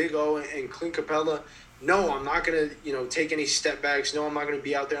role in Big O and Clint Capella. No, I'm not going to, take any step backs. No, I'm not going to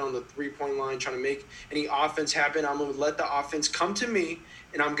be out there on the 3-point line trying to make any offense happen. I'm going to let the offense come to me,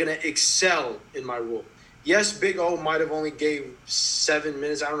 and I'm going to excel in my role. Yes, Big O might have only gave 7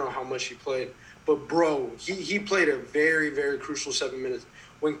 minutes. I don't know how much he played. But, bro, he played a very, very crucial 7 minutes.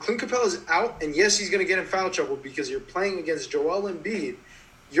 When Clint Capella's out, and yes, he's going to get in foul trouble because you're playing against Joel Embiid,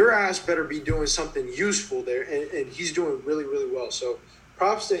 your ass better be doing something useful there, and he's doing really, really well. So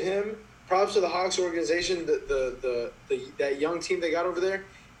props to him. Props to the Hawks organization, that young team they got over there,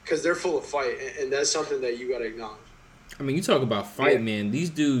 because they're full of fight, and that's something that you got to acknowledge. I mean, you talk about fight, man. These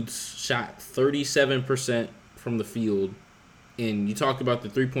dudes shot 37% from the field, and you talked about the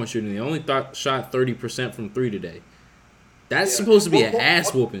 3-point shooting. They only shot 30% from 3 today. That's supposed to be an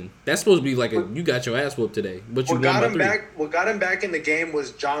ass whooping. That's supposed to be like you got your ass whooped today, but you won by 3. What got him back in the game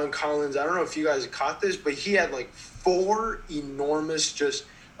was John Collins. I don't know if you guys caught this, but he had like 4 enormous, just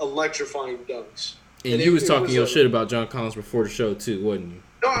electrifying dunks. And you was talking your shit about John Collins before the show too, wasn't you?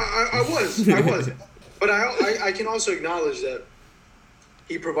 No, I was. But I can also acknowledge that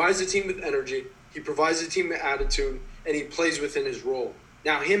he provides the team with energy, he provides the team with attitude, and he plays within his role.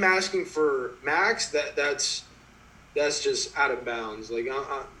 Now, him asking for max, that's just out of bounds. Like,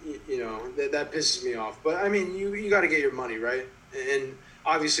 that pisses me off. But, I mean, you got to get your money, right? And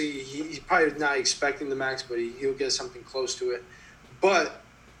obviously, he's probably not expecting the max, but he'll get something close to it. But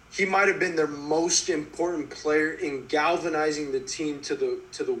he might have been their most important player in galvanizing the team to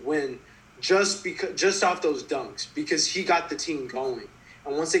the win just off those dunks, because he got the team going.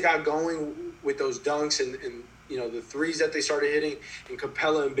 And once they got going with those dunks and the threes that they started hitting, and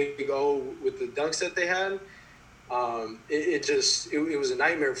Capella and Big O with the dunks that they had, it was a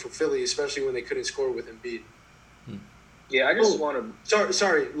nightmare for Philly, especially when they couldn't score with Embiid. Yeah, I just want to.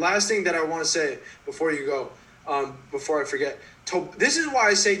 Sorry. Last thing that I want to say before you go, before I forget. This is why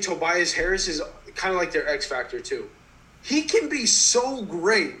I say Tobias Harris is kind of like their X factor too. He can be so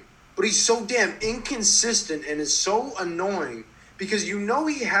great, but he's so damn inconsistent and is so annoying, because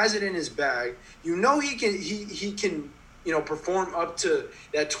he has it in his bag. He can perform up to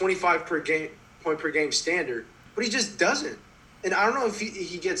that 25 point per game standard, but he just doesn't. And I don't know if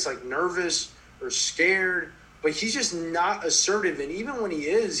he gets like nervous or scared, but he's just not assertive. And even when he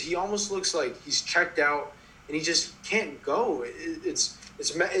is, he almost looks like he's checked out and he just can't go.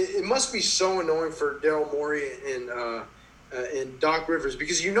 It must be so annoying for Daryl Morey and Doc Rivers,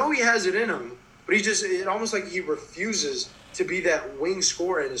 because he has it in him, but it almost like he refuses to be that wing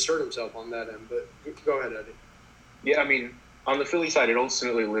scorer and assert himself on that end. But go ahead, Eddie. Yeah, I mean, on the Philly side, it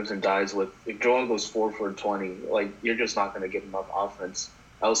ultimately lives and dies with, if Joel goes 4 for 20, like, you're just not going to get enough offense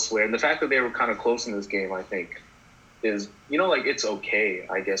elsewhere. And the fact that they were kind of close in this game, I think, is, it's okay,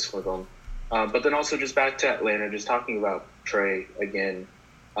 I guess, for them. But then also just back to Atlanta, just talking about Trey again.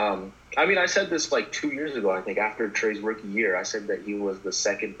 I mean, I said this like 2 years ago, I think, after Trey's rookie year. I said that he was the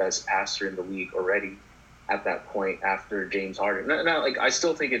second best passer in the league already at that point after James Harden. Now, I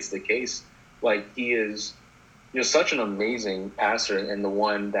still think it's the case. Like, he is such an amazing passer, and the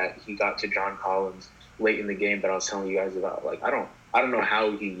one that he got to John Collins late in the game that I was telling you guys about. Like, I don't know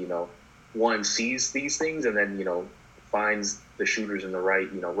how he, one, sees these things and then, finds the shooters in the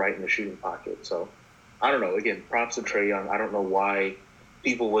right in the shooting pocket. So, I don't know. Again, props to Trae Young. I don't know why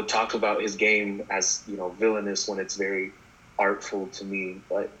people would talk about his game as, villainous when it's very artful to me.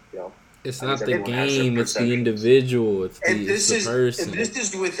 But, it's not the game, it's the individual, it's the person. And this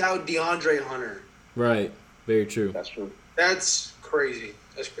is without DeAndre Hunter. Right. Very true. That's true. That's crazy.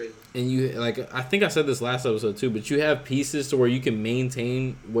 That's crazy. And I think I said this last episode too, but you have pieces to where you can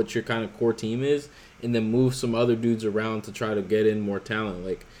maintain what your kind of core team is and then move some other dudes around to try to get in more talent.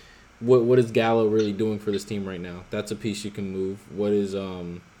 Like, what is Gallo really doing for this team right now? That's a piece you can move. What is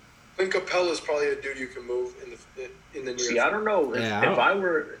I think Capella is probably a dude you can move in the near future. I don't know. If I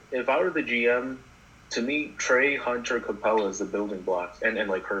were the GM, to me, Trey, Hunter, Capella is the building blocks, and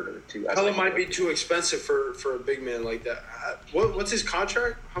like Herter too. Capella might be too expensive for a big man like that. What's his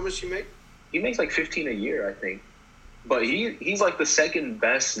contract? How much he make? He makes like $15 a year, I think. But he's like the second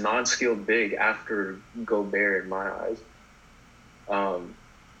best non-skilled big after Gobert in my eyes.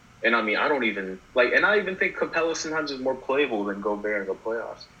 And I mean, I don't even and I even think Capella sometimes is more playable than Gobert in the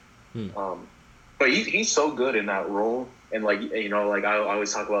playoffs. But he's so good in that role, and I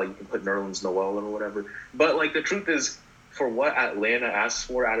always talk about you can put Nerlens Noel in or whatever. But the truth is, for what Atlanta asks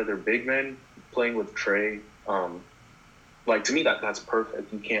for out of their big men, playing with Trey, to me that's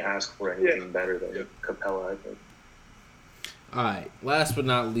perfect. You can't ask for anything better than Capella, I think. All right, last but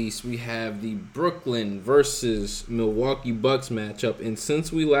not least, we have the Brooklyn versus Milwaukee Bucks matchup. And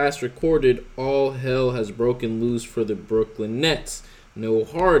since we last recorded, all hell has broken loose for the Brooklyn Nets. No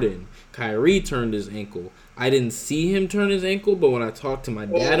Harden. Kyrie turned his ankle. I didn't see him turn his ankle, but when I talked to my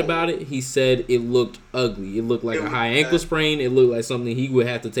dad about it, he said it looked ugly. It looked like a high ankle sprain. It looked like something he would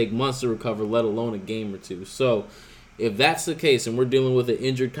have to take months to recover, let alone a game or two. So if that's the case, and we're dealing with an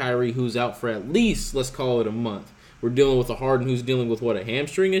injured Kyrie who's out for at least, let's call it a month, we're dealing with a Harden who's dealing with, a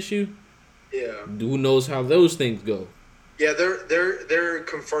hamstring issue? Yeah. Who knows how those things go? Yeah, they're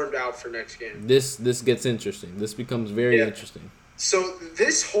confirmed out for next game. This gets interesting. This becomes very interesting. So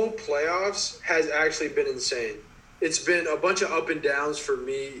this whole playoffs has actually been insane. It's been a bunch of up and downs for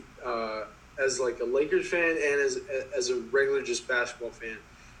me as a Lakers fan and as a regular just basketball fan.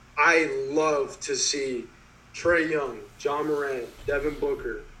 I love to see Trae Young, John Morant, Devin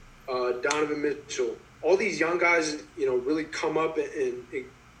Booker, Donovan Mitchell, all these young guys, really come up and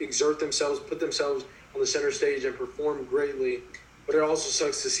exert themselves, put themselves on the center stage and perform greatly. But it also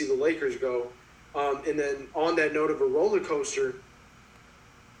sucks to see the Lakers go. And then on that note of a roller coaster,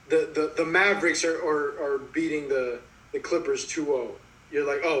 the Mavericks are beating the Clippers 2-0. You're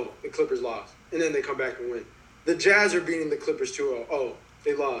like, oh, the Clippers lost. And then they come back and win. The Jazz are beating the Clippers 2-0. Oh,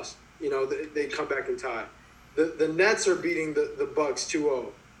 they lost. They come back and tie. The Nets are beating the Bucks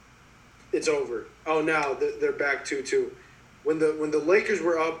 2-0. It's over. Oh, now they're back 2-2. When the Lakers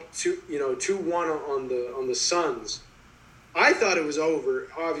were up 2-1 on the Suns, I thought it was over.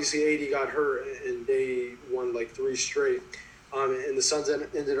 Obviously, AD got hurt and they won like 3 straight, and the Suns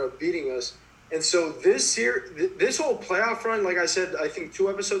ended up beating us. And so this whole playoff run, like I said, I think 2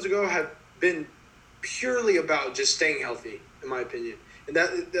 episodes ago, have been purely about just staying healthy, in my opinion. And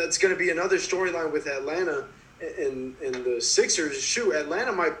that's going to be another storyline with Atlanta and the Sixers. Shoot,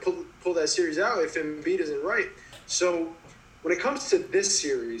 Atlanta might pull that series out if Embiid isn't right. So when it comes to this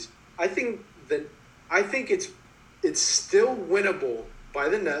series, I think it's still winnable by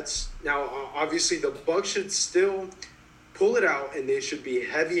the Nets. Now, obviously, the Bucks should still pull it out, and they should be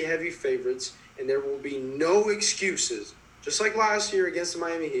heavy, heavy favorites, and there will be no excuses. Just like last year against the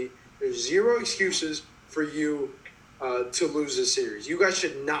Miami Heat, there's 0 excuses for you to lose this series. You guys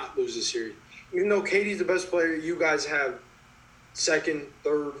should not lose this series. Even though KD's the best player, you guys have 2nd,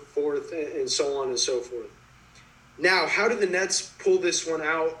 3rd, 4th, and so on and so forth. Now, how do the Nets pull this one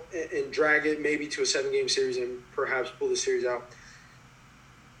out and drag it maybe to a 7-game series and perhaps pull the series out?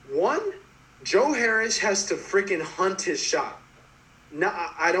 1, Joe Harris has to freaking hunt his shot.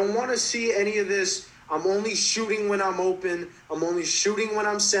 Now, I don't want to see any of this. I'm only shooting when I'm open. I'm only shooting when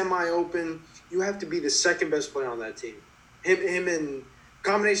I'm semi-open. You have to be the 2nd best player on that team. Him and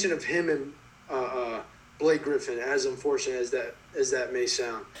combination of him and Blake Griffin, as unfortunate as that may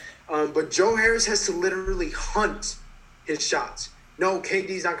sound. But Joe Harris has to literally hunt his shots. No,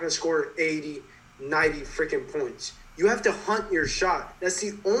 KD's not going to score 80, 90 freaking points. You have to hunt your shot. That's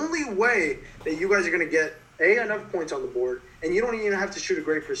the only way that you guys are going to get, A, enough points on the board, and you don't even have to shoot a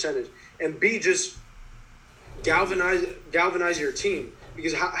great percentage, and B, just galvanize your team.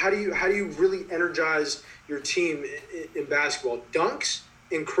 Because how do you really energize your team in basketball? Dunks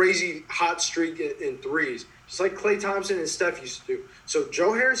and crazy hot streak in threes, just like Klay Thompson and Steph used to do. So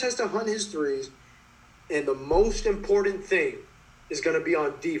Joe Harris has to hunt his threes, and the most important thing is going to be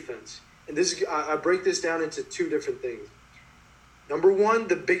on defense. And I break this down into 2 different things. Number 1,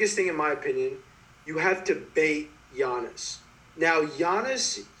 the biggest thing in my opinion, you have to bait Giannis. Now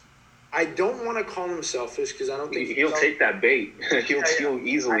Giannis, I don't want to call him selfish because I don't think he'll take that bait. He'll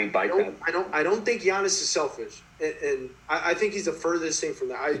easily bite that. I don't think Giannis is selfish, and I think he's the furthest thing from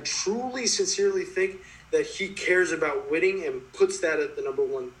that. I truly, sincerely think that he cares about winning and puts that at the number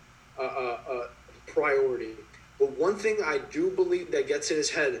 1 priority. But one thing I do believe that gets in his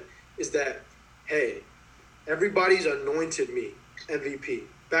head is that, hey, everybody's anointed me MVP,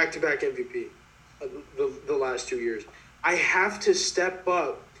 back-to-back MVP the last 2 years. I have to step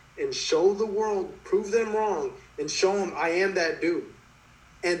up and show the world, prove them wrong, and show them I am that dude.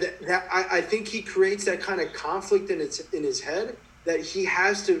 And I think he creates that kind of conflict in his head that he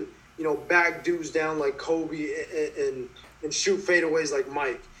has to, back dudes down like Kobe and shoot fadeaways like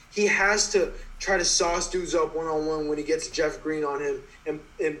Mike. He has to try to sauce dudes up one-on-one when he gets Jeff Green on him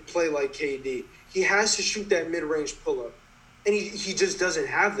and play like KD. He has to shoot that mid-range pull-up. And he just doesn't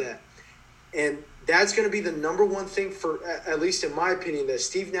have that. And that's going to be the number 1 thing for, at least in my opinion, that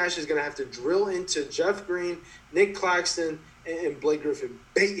Steve Nash is going to have to drill into Jeff Green, Nick Claxton, and Blake Griffin.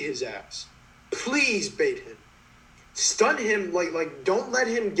 Bait his ass. Please bait him. Stun him. Like don't let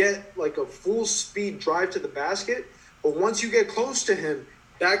him get like a full speed drive to the basket. But once you get close to him,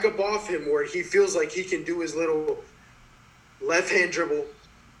 back up off him where he feels like he can do his little left-hand dribble,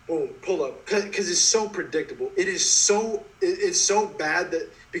 boom, pull up. Because it's so predictable. It's so bad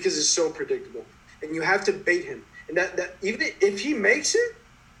that because it's so predictable. And you have to bait him. And that even if he makes it,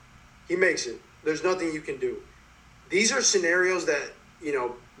 he makes it. There's nothing you can do. These are scenarios that,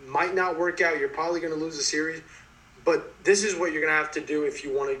 might not work out. You're probably going to lose the series. But this is what you're going to have to do if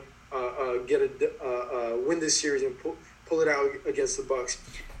you want to win this series and pull it out against the Bucks.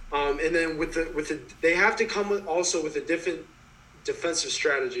 And then they have to come also with a different defensive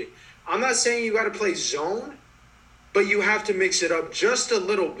strategy. I'm not saying you got to play zone, but you have to mix it up just a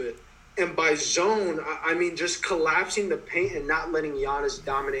little bit. And by zone, I mean just collapsing the paint and not letting Giannis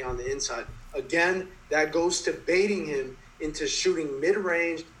dominate on the inside. Again, that goes to baiting him into shooting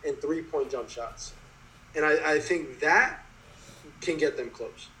mid-range and 3-point jump shots. And I think that can get them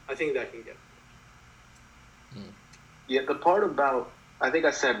close. I think that can get them. Yeah, the part about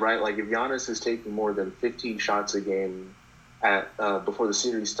I said, right, like if Giannis is taking more than 15 shots a game before the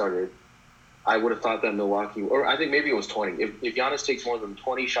series started, I would have thought that Milwaukee, or I think maybe it was 20. If Giannis takes more than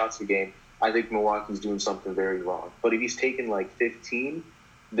 20 shots a game, I think Milwaukee's doing something very wrong. But if he's taking like 15,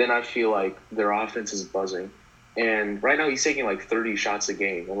 then I feel like their offense is buzzing. And right now he's taking like 30 shots a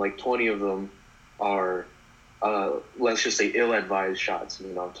game, and like 20 of them are, let's just say, ill-advised shots,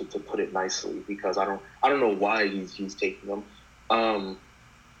 you know, to put it nicely, because I don't know why he's taking them.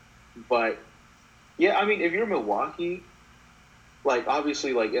 But yeah, I mean, if you're Milwaukee, like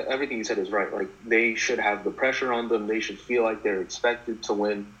obviously, like everything you said is right. Like they should have the pressure on them. They should feel like they're expected to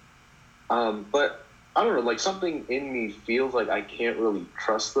win. But I don't know, like something in me feels like I can't really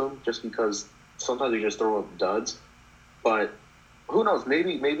trust them just because sometimes they just throw up duds. But who knows?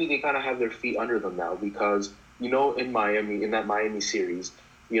 Maybe they kind of have their feet under them now because, you know, in that Miami series,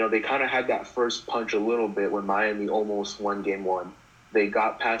 you know, they kind of had that first punch a little bit when Miami almost won Game 1. They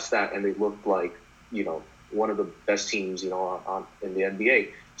got past that and they looked like, you know, one of the best teams, you know, in the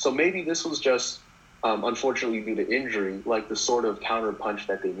NBA. So maybe this was just, unfortunately due to injury, like the sort of counter punch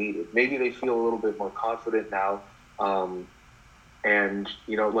that they needed. Maybe they feel a little bit more confident now. And,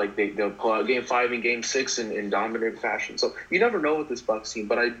 you know, like they'll pull out Game 5 and Game 6 in dominant fashion. So you never know with this Bucks team,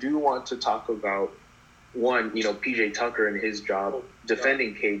 but I do want to talk about, one, you know, PJ Tucker and his job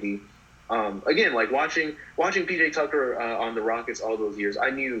defending KD. Again, like watching PJ Tucker on the Rockets all those years, I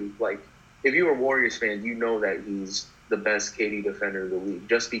knew, like, if you were a Warriors fan, you know that he's the best KD defender in the league,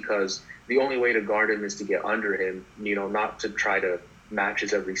 just because the only way to guard him is to get under him, you know, not to try to match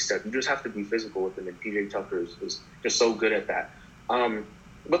his every step. You just have to be physical with him, and PJ Tucker is just so good at that.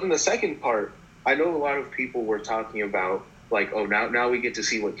 But then the second part, I know a lot of people were talking about, like, oh, now we get to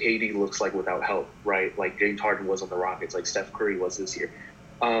see what KD looks like without help, right? Like James Harden was on the Rockets, like Steph Curry was this year.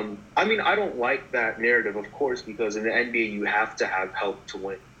 I mean, I don't like that narrative, of course, because in the NBA you have to have help to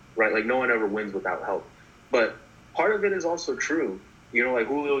win, right? Like no one ever wins without help. But part of it is also true. You know, like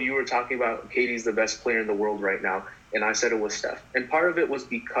Julio, you were talking about KD's the best player in the world right now, and I said it was Steph. And part of it was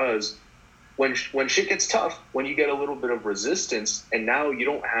because when shit gets tough, when you get a little bit of resistance, and now you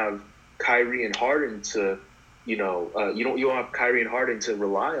don't have Kyrie and Harden to, you know, you don't have Kyrie and Harden to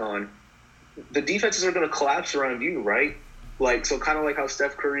rely on, the defenses are going to collapse around you, right? Like, so kind of like how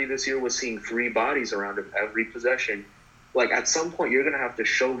Steph Curry this year was seeing 3 bodies around him every possession. Like, at some point, you're going to have to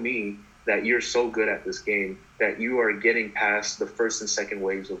show me that you're so good at this game that you are getting past the first and second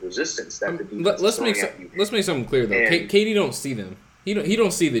waves of resistance that the defense is throwing at you. Let's make something clear, though. KD don't see them. He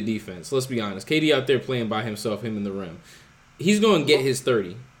don't see the defense. Let's be honest. KD out there playing by himself, him in the rim. He's going to get his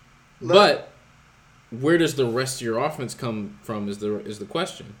 30. But where does the rest of your offense come from is the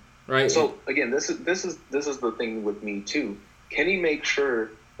question, right? So again, this is the thing with me too. Can he make sure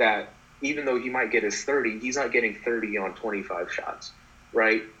that even though he might get his 30, he's not getting 30 on 25 shots,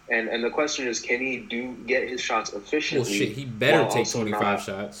 right? And the question is, can he get his shots efficiently? Well, shit, he better take 25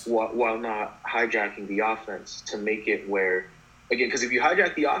 shots while not hijacking the offense to make it where, again, because if you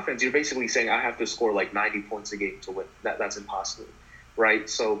hijack the offense, you're basically saying I have to score like 90 points a game to win. That's impossible, right?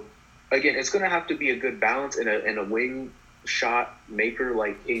 So again, it's going to have to be a good balance in a wing shot maker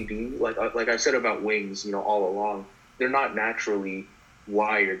like KD. Like I've said about wings, you know, all along, they're not naturally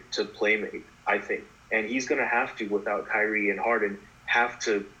wired to play make, I think. And he's going to have to, without Kyrie and Harden, have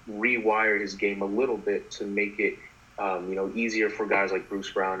to rewire his game a little bit to make it, you know, easier for guys like Bruce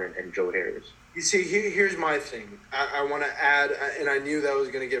Brown and Joe Harris. You see, here's my thing. I want to add, and I knew that was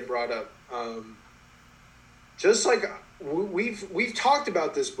going to get brought up. Just like we've talked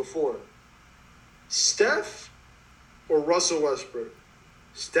about this before. Steph or Russell Westbrook?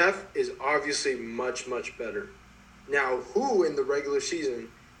 Steph is obviously much, much better. Now, who in the regular season,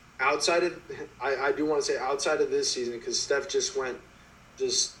 outside of, I do want to say outside of this season, because Steph just went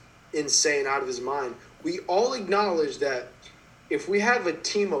just insane out of his mind. We all acknowledge that if we have a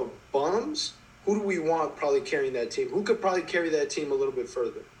team of bums, who do we want probably carrying that team? Who could probably carry that team a little bit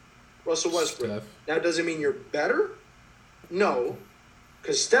further? Russell Westbrook. Steph. Now, does it mean you're better? No,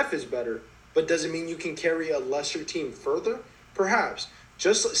 because Steph is better. But does it mean you can carry a lesser team further? Perhaps.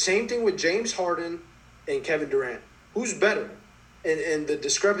 Just same thing with James Harden and Kevin Durant. Who's better? And the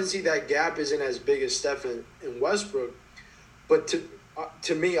discrepancy, that gap isn't as big as Steph and Westbrook. But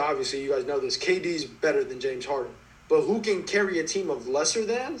to me, obviously, you guys know this, KD's better than James Harden. But who can carry a team of lesser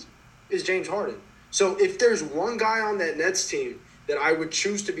thans is James Harden. So if there's one guy on that Nets team that I would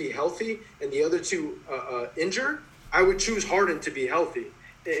choose to be healthy and the other two injured, I would choose Harden to be healthy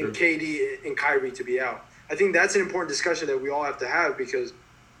and KD and Kyrie to be out. I think that's an important discussion that we all have to have because,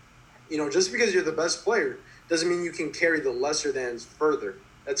 you know, just because you're the best player doesn't mean you can carry the lesser thans further.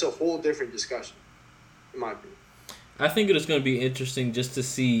 That's a whole different discussion, in my opinion. I think it is going to be interesting just to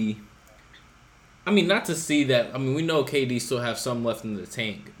see. I mean, not to see that. I mean, we know KD still have some left in the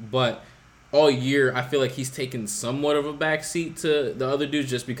tank, but all year I feel like he's taken somewhat of a backseat to the other dudes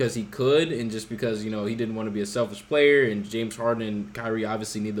just because he could and just because, he didn't want to be a selfish player, and James Harden and Kyrie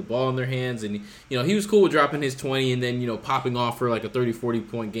obviously need the ball in their hands, and he was cool with dropping his 20 and then popping off for like a 30-40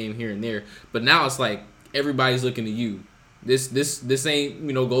 point game here and there. But now it's like everybody's looking to you. This ain't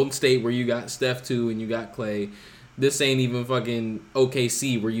Golden State where you got Steph too and you got Clay. This ain't even fucking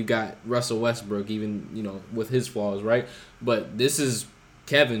OKC where you got Russell Westbrook, even with his flaws, right? But this is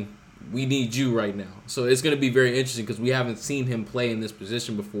Kevin. We need you right now. So it's going to be very interesting because we haven't seen him play in this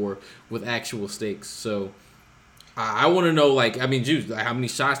position before with actual stakes. So I want to know, how many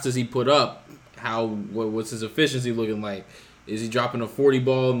shots does he put up? What's his efficiency looking like? Is he dropping a 40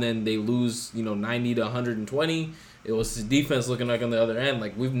 ball and then they lose, 90 to 120? It was his defense looking like on the other end.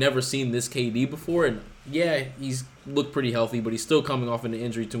 Like, we've never seen this KD before. And, yeah, he's looked pretty healthy, but he's still coming off an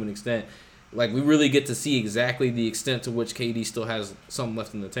injury to an extent. Like, we really get to see exactly the extent to which KD still has something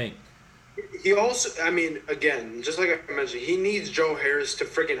left in the tank. He also, again, just like I mentioned, he needs Joe Harris to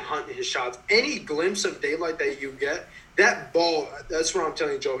freaking hunt his shots. Any glimpse of daylight that you get, that ball, that's what I'm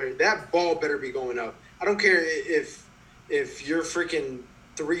telling you, Joe Harris, that ball better be going up. I don't care if you're freaking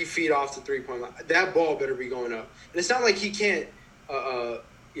 3 feet off the three-point line. That ball better be going up. And it's not like he can't,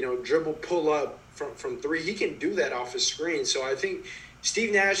 dribble, pull up from three. He can do that off his screen. So I think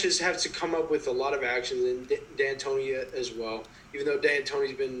Steve Nash has to come up with a lot of actions, and D'Antoni as well. Even though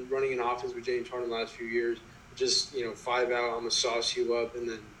D'Antoni's been running an offense with James Harden the last few years, just 5 out, I'm gonna sauce you up, and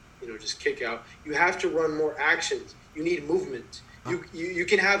then just kick out. You have to run more actions. You need movement. You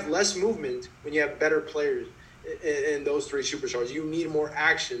can have less movement when you have better players in those three superstars. You need more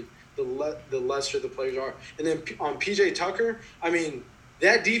action. The lesser the players are, and then on PJ Tucker,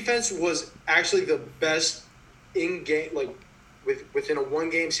 that defense was actually the best in game, within a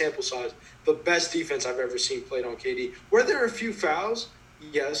 1-game sample size, the best defense I've ever seen played on KD. Were there a few fouls?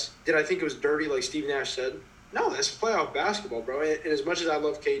 Yes. Did I think it was dirty like Steve Nash said? No, that's playoff basketball, bro. And as much as I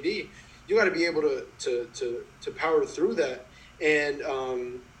love KD, you got to be able to power through that.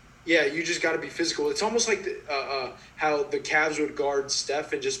 And, you just got to be physical. It's almost like how the Cavs would guard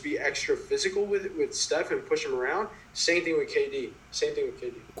Steph and just be extra physical with Steph and push him around. Same thing with KD.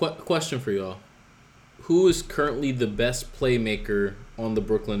 Question for y'all. Who is currently the best playmaker on the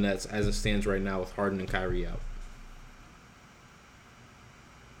Brooklyn Nets as it stands right now with Harden and Kyrie out?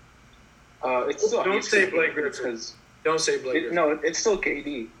 Don't say Blake Griffin. Don't say Blake Griffin. No, it's still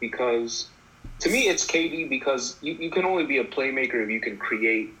KD because, to me, it's KD because you can only be a playmaker if you can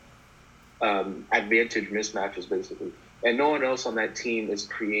create advantage mismatches, basically. And no one else on that team is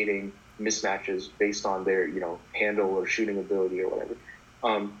creating mismatches based on their, handle or shooting ability or whatever.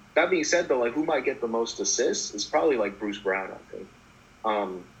 That being said, though, who might get the most assists is probably Bruce Brown, I think.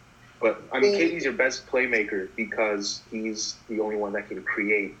 But KD's your best playmaker because he's the only one that can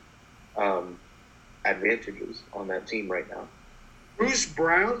create advantages on that team right now. Bruce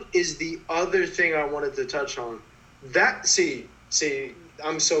Brown is the other thing I wanted to touch on.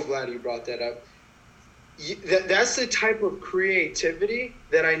 I'm so glad you brought that up. That's the type of creativity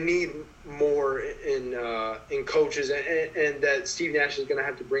that I need more in coaches, and that Steve Nash is going to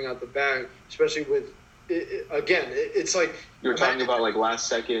have to bring out the bag, especially with it's like you're talking about last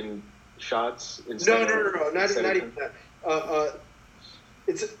second shots. No, not even that.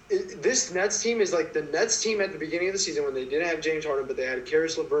 This Nets team is like the Nets team at the beginning of the season when they didn't have James Harden, but they had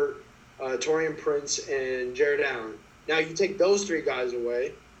Karis LeVert, Taurean Prince, and Jared Allen. Now you take those three guys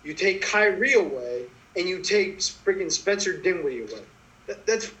away, you take Kyrie away, and you take freaking Spencer Dinwiddie away.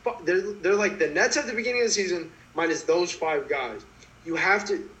 They're like the Nets at the beginning of the season minus those 5 guys. You have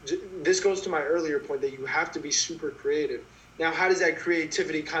to. This goes to my earlier point that you have to be super creative. Now, how does that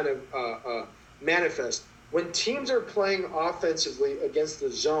creativity kind of manifest? When teams are playing offensively against the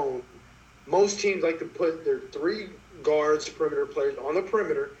zone, most teams like to put their 3 guards, perimeter players on the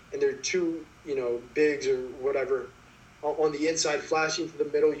perimeter, and their 2, bigs or whatever on the inside, flashing to the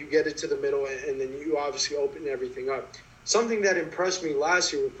middle. You get it to the middle, and then you obviously open everything up. Something that impressed me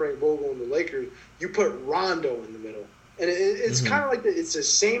last year with Frank Vogel and the Lakers, you put Rondo in the middle. And it's kind of like it's the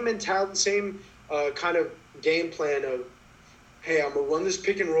same mentality, same kind of game plan of, hey, I'm going to run this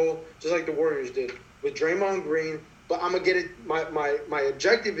pick and roll just like the Warriors did with Draymond Green, but I'm going to get it. My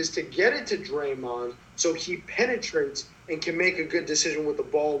objective is to get it to Draymond so he penetrates and can make a good decision with the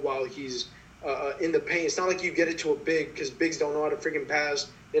ball while he's in the paint. It's not like you get it to a big because bigs don't know how to freaking pass.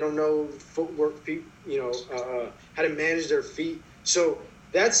 They don't know footwork, feet, how to manage their feet. So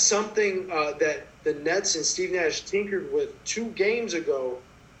that's something that the Nets and Steve Nash tinkered with 2 games ago.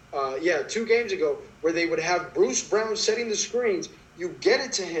 2 games ago where they would have Bruce Brown setting the screens. You get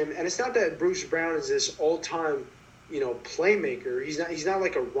it to him, and it's not that Bruce Brown is this all-time, playmaker. He's not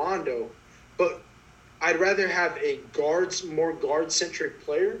like a Rondo, but I'd rather have a more guard-centric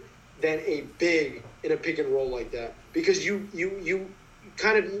player than a big in a pick and roll like that, because you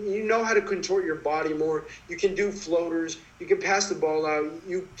kind of know how to contort your body more. You can do floaters. You can pass the ball out.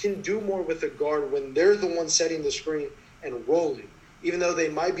 You can do more with the guard when they're the one setting the screen and rolling. Even though they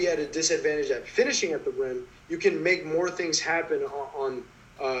might be at a disadvantage at finishing at the rim, you can make more things happen on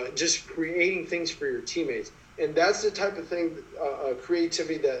just creating things for your teammates. And that's the type of thing,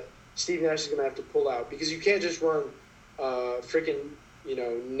 creativity that Steve Nash is going to have to pull out, because you can't just run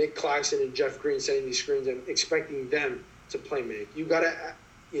Nick Claxton and Jeff Green setting these screens and expecting them to play make. You got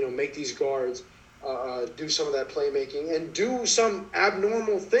to, make these guards do some of that playmaking and do some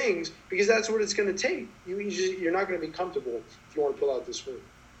abnormal things, because that's what it's going to take. You're not going to be comfortable if you want to pull out this room.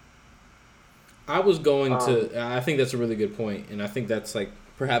 I think that's a really good point, and I think that's like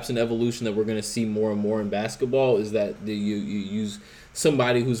perhaps an evolution that we're going to see more and more in basketball, is that you use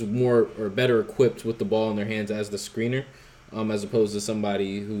somebody who's more or better equipped with the ball in their hands as the screener, as opposed to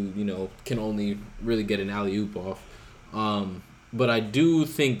somebody who, can only really get an alley-oop off. But I do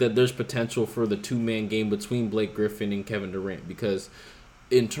think that there's potential for the two-man game between Blake Griffin and Kevin Durant, because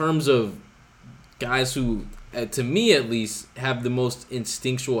in terms of guys who, to me at least, have the most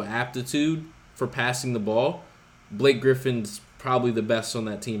instinctual aptitude for passing the ball, Blake Griffin's probably the best on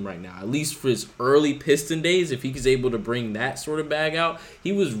that team right now. At least for his early Piston days, if he was able to bring that sort of bag out,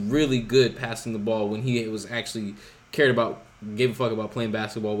 he was really good passing the ball when he was actually gave a fuck about playing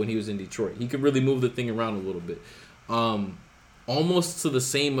basketball when he was in Detroit. He could really move the thing around a little bit. Almost to the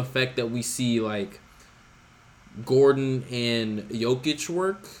same effect that we see like Gordon and Jokic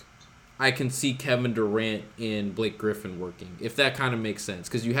work, I can see Kevin Durant and Blake Griffin working, if that kind of makes sense.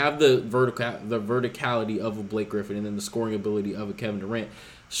 Because you have the verticality of a Blake Griffin and then the scoring ability of a Kevin Durant.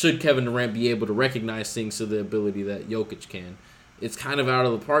 Should Kevin Durant be able to recognize things to the ability that Jokic can? It's kind of out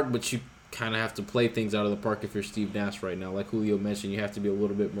of the park, but you kind of have to play things out of the park if you're Steve Nash right now. Like Julio mentioned, you have to be a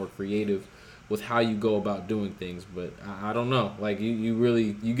little bit more creative with how you go about doing things. But I don't know. Like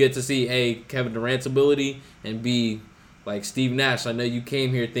you get to see A, Kevin Durant's ability, and B, like Steve Nash. I know you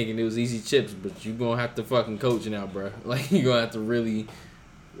came here thinking it was easy chips, but you're going to have to fucking coach now, bro. Like you're going to have to really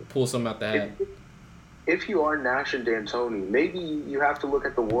pull something out the hat. If you are Nash and D'Antoni, maybe you have to look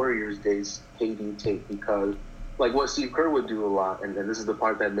at the Warriors days KD tape, because like what Steve Kerr would do a lot, and this is the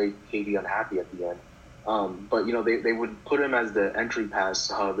part that made KD unhappy at the end. But they would put him as the entry pass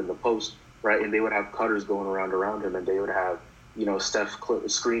hub in the post, right? And they would have cutters going around him, and they would have, Steph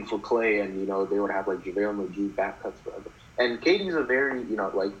screen for Clay, and, they would have, like, JaVale McGee back cuts for him. And KD's a very,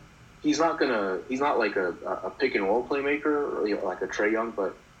 he's not like a pick and roll playmaker, or, like a Trae Young,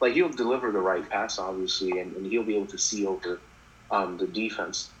 but, like, he'll deliver the right pass, obviously, and he'll be able to see over the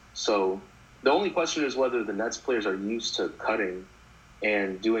defense. So the only question is whether the Nets players are used to cutting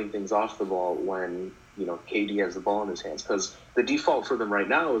and doing things off the ball when, KD has the ball in his hands. Because the default for them right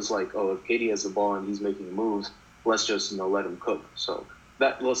now is like, oh, if KD has the ball and he's making moves, let's just, let him cook. So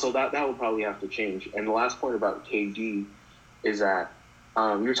that will probably have to change. And the last point about KD is that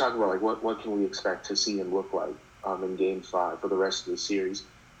you're talking about, like, what can we expect to see him look like in Game 5 for the rest of the series.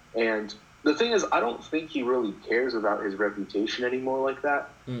 And the thing is, I don't think he really cares about his reputation anymore like that.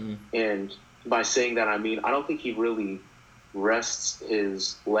 Mm-mm. And by saying that, I mean, I don't think he really rests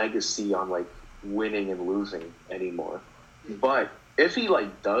his legacy on, like, winning and losing anymore. But if he,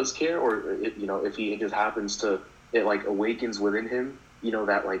 like, does care, or, if he just happens to, it, like, awakens within him,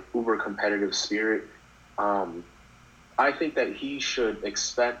 that, like, uber competitive spirit, I think that he should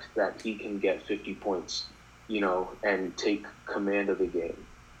expect that he can get 50 points, and take command of the game.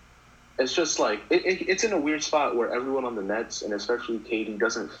 It's just, like, it's in a weird spot where everyone on the Nets, and especially KD,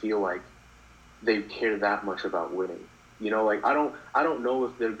 doesn't feel like they care that much about winning. Like, I don't know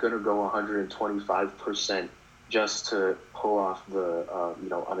if they're going to go 125% just to pull off the,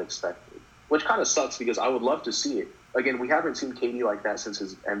 unexpected. Which kind of sucks, because I would love to see it. Again, we haven't seen KD like that since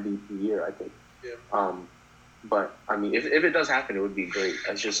his MVP year, I think. Yeah. But, I mean, if it does happen, it would be great.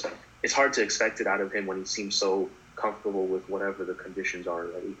 It's hard to expect it out of him when he seems so comfortable with whatever the conditions are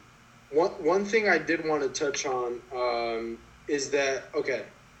already. One thing I did want to touch on is that, okay,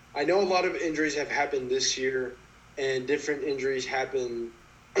 I know a lot of injuries have happened this year, and different injuries happen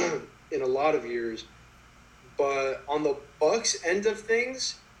in a lot of years. But on the Bucks end of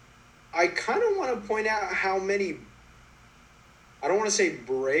things, I kind of want to point out how many, I don't want to say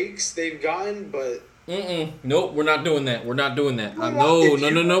breaks they've gotten, but... Nope, we're not doing that. We're not doing that.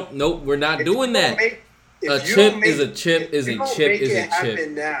 Nope, we're not doing that. A chip is a chip is a chip is a chip.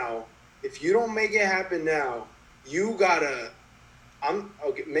 Now, if you don't make it happen now, you gotta.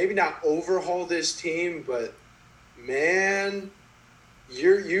 Maybe not overhaul this team, but man,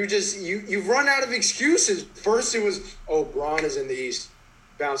 you've run out of excuses. First it was, Bron is in the East,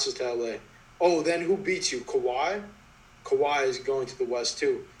 bounces to LA. Then who beats you? Kawhi? Kawhi is going to the West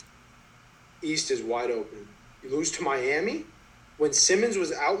too. East is wide open. You lose to Miami when Simmons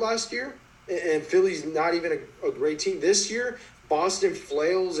was out last year, and Philly's not even a great team this year. Boston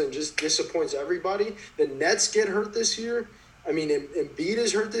flails and just disappoints everybody. The Nets get hurt this year. I mean, Embiid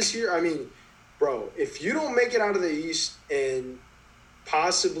is hurt this year. I mean, bro, if you don't make it out of the East and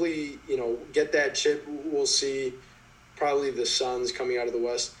possibly, get that chip, we'll see probably the Suns coming out of the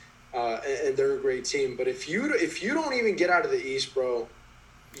West, and they're a great team. But if you don't even get out of the East, bro,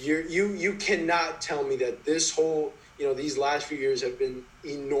 you cannot tell me that this whole, these last few years have been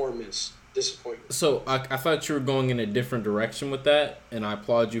enormous disappointment. So I thought you were going in a different direction with that, and I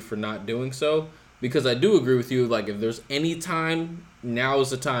applaud you for not doing so. Because I do agree with you, like, if there's any time, now is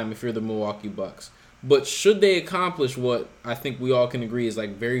the time if you're the Milwaukee Bucks. But should they accomplish what I think we all can agree is,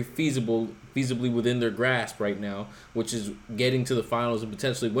 like, very feasibly within their grasp right now, which is getting to the finals and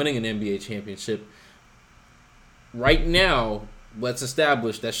potentially winning an NBA championship, right now, let's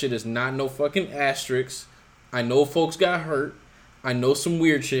establish that shit is not no fucking asterisks. I know folks got hurt. I know some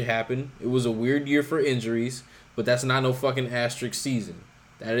weird shit happened. It was a weird year for injuries, but that's not no fucking asterisk season.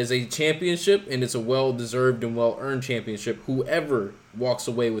 That is a championship, and it's a well-deserved and well-earned championship. Whoever walks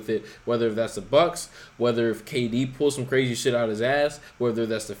away with it, whether that's the Bucks, whether if KD pulls some crazy shit out his ass, whether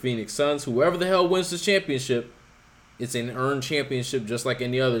that's the Phoenix Suns, whoever the hell wins this championship, it's an earned championship just like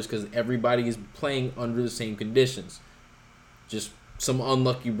any others because everybody is playing under the same conditions. Just some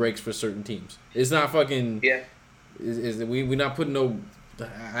unlucky breaks for certain teams. It's not fucking... Yeah. We're not putting no...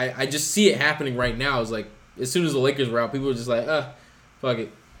 I just see it happening right now. It's like, as soon as the Lakers were out, people were just like, fuck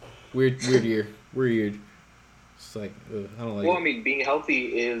it. Weird year. Weird. It's like, I don't like it. Well, I mean, being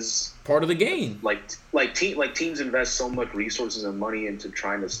healthy is part of the game. Teams invest so much resources and money into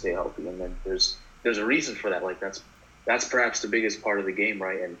trying to stay healthy, and then there's a reason for that. Like that's perhaps the biggest part of the game,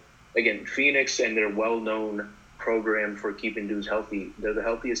 right? And again, Phoenix and their well-known program for keeping dudes healthy, they're the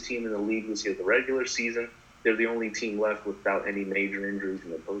healthiest team in the league this year. The regular season, they're the only team left without any major injuries in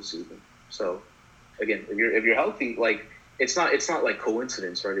the postseason. So, again, if you're healthy, like. It's not like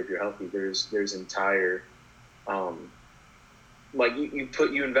coincidence, right? If you're healthy, there's entire, you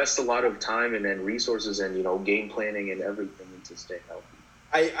invest a lot of time and then resources and game planning and everything to stay healthy.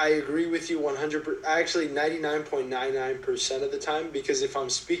 I agree with you 100%. Actually, 99.99% of the time, because if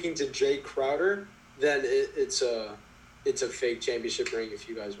I'm speaking to Jay Crowder, then it's a fake championship ring if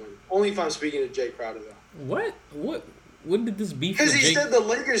you guys win. Only if I'm speaking to Jay Crowder though. What? When did this beef? Because he said the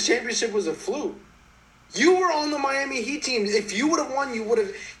Lakers championship was a fluke. You were on the Miami Heat team. If you would have won, you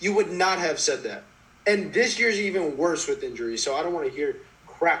would not have said that. And this year's even worse with injuries, so I don't want to hear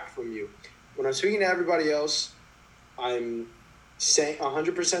crap from you. When I'm speaking to everybody else, I'm saying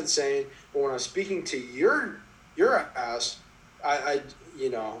 100% saying, but when I'm speaking to your ass, the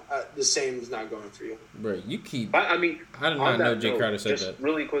same is not going for you. Bro, you keep. I mean, I did not know Jay Crowder said that.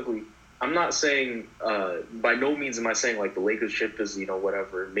 Really quickly. I'm not saying, by no means am I saying, like, the Lakers chip is,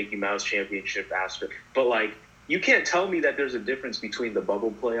 whatever, Mickey Mouse championship asterisk. But, like, you can't tell me that there's a difference between the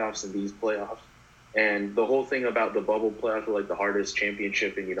bubble playoffs and these playoffs. And the whole thing about the bubble playoffs were, like, the hardest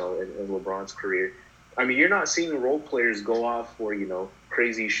championship in LeBron's career. I mean, you're not seeing role players go off for,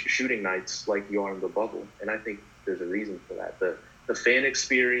 crazy shooting nights like you are in the bubble. And I think there's a reason for that. The fan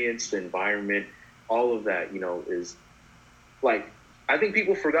experience, the environment, all of that, is, like... I think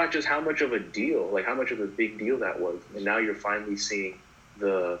people forgot just how much of a deal, like how much of a big deal that was. And now you're finally seeing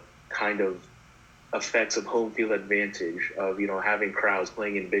the kind of effects of home field advantage of, having crowds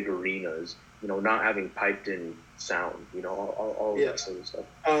playing in big arenas, not having piped in sound, all of that sort of stuff.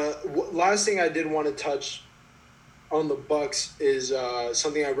 Last thing I did want to touch on the Bucks is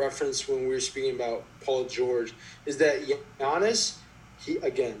something I referenced when we were speaking about Paul George, is that Giannis,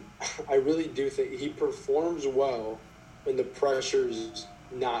 I really do think he performs well when the pressure's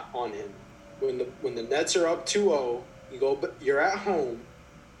not on him. When the Nets are up 2-0, you're at home.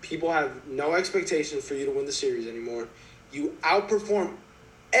 People have no expectations for you to win the series anymore. You outperform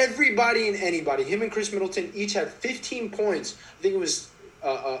everybody and anybody. Him and Chris Middleton each had 15 points. I think it was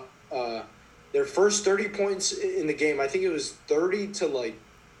their first 30 points in the game. I think it was 30-10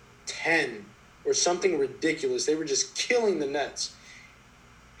 or something ridiculous. They were just killing the Nets.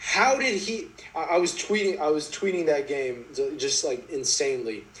 How did he? I was tweeting that game just like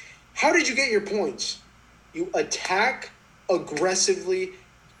insanely. How did you get your points? You attack aggressively.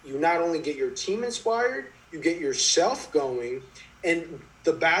 You not only get your team inspired, you get yourself going, and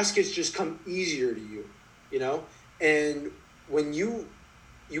the baskets just come easier to you, you know? And when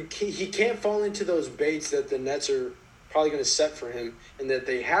he can't fall into those baits that the Nets are probably going to set for him and that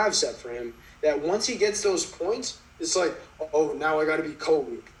they have set for him, that once he gets those points, it's like, oh, now I got to be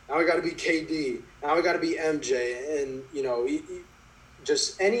Kobe. Now I got to be KD. Now I got to be MJ. And, you know,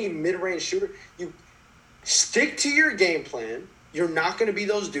 just any mid-range shooter, you stick to your game plan. You're not going to be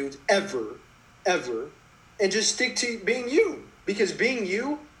those dudes ever, and just stick to being you. Because being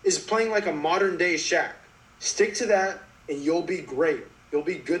you is playing like a modern-day Shaq. Stick to that, and you'll be great. You'll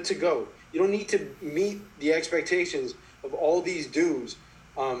be good to go. You don't need to meet the expectations of all these dudes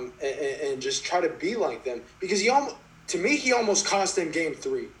and just try to be like them. Because he almost cost them Game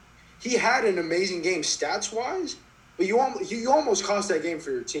 3. He had an amazing game stats-wise, but you almost cost that game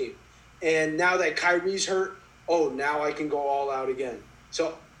for your team. And now that Kyrie's hurt, now I can go all out again.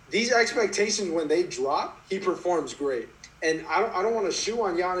 So these expectations, when they drop, he performs great. And I don't want to shoe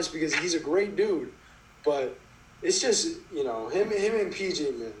on Giannis because he's a great dude, but it's just, you know, him and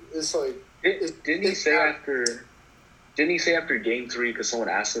PG, man. It's like didn't he say after Game 3, because someone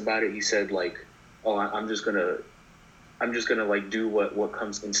asked about it, he said like, "Oh, I'm just gonna like do what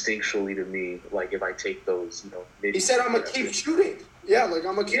comes instinctually to me. Like if I take those, you know." He said, "I'm gonna keep shooting." Yeah, like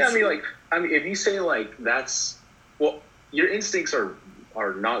I'm gonna keep. Yeah, shooting. I mean, if you say like that's your instincts are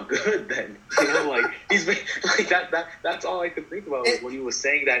not good, then you know, like he's like that's all I could think about when he was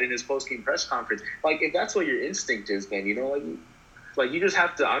saying that in his post-game press conference. Like if that's what your instinct is, man, you know, like you just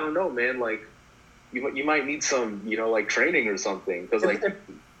have to, I don't know, man, like you might need some, you know, like training or something, because like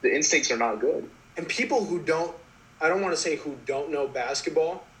the instincts are not good. And people who don't, I don't want to say who don't know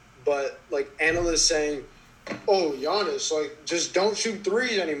basketball, but like analysts saying, "Oh, Giannis, like just don't shoot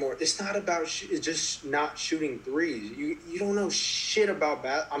threes anymore." It's not about it's just not shooting threes. You don't know shit about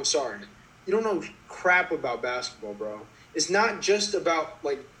I'm sorry, you don't know crap about basketball, bro. It's not just about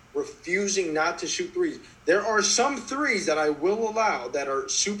like refusing not to shoot threes. There are some threes that I will allow that are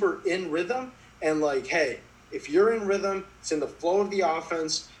super in rhythm, and like, hey, if you're in rhythm, it's in the flow of the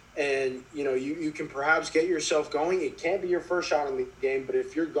offense. And, you know, you can perhaps get yourself going. It can't be your first shot in the game, but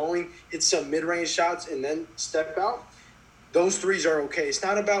if you're going, hit some mid-range shots and then step out, those threes are okay. It's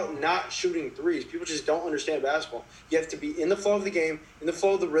not about not shooting threes. People just don't understand basketball. You have to be in the flow of the game, in the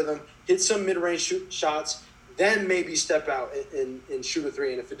flow of the rhythm, hit some mid-range shots, then maybe step out and shoot a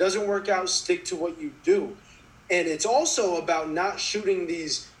three. And if it doesn't work out, stick to what you do. And it's also about not shooting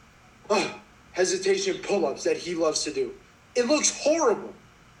these hesitation pull-ups that he loves to do. It looks horrible.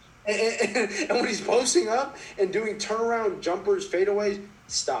 And when he's posting up and doing turnaround jumpers, fadeaways,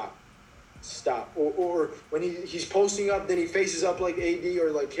 stop. Or when he's posting up, then he faces up like AD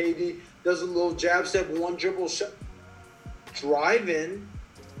or like KD, does a little jab step, one dribble shot. Drive in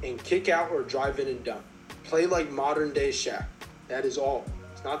and kick out, or drive in and dunk. Play like modern day Shaq. That is all.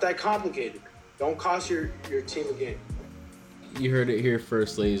 It's not that complicated. Don't cost your team a game. You heard it here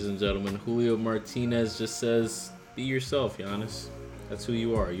first, ladies and gentlemen. Julio Martinez just says, be yourself, Giannis. That's who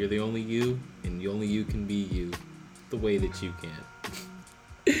you are. You're the only you, and only you can be you the way that you can.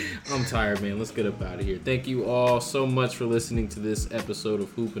 I'm tired, man. Let's get up out of here. Thank you all so much for listening to this episode of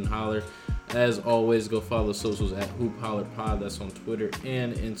Hoop and Holler. As always, go follow the socials at Hoop Holler Pod. That's on Twitter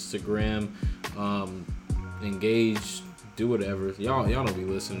and Instagram. Engage, do whatever. Y'all don't be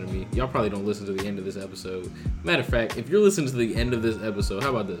listening to me. Y'all probably don't listen to the end of this episode. Matter of fact, if you're listening to the end of this episode,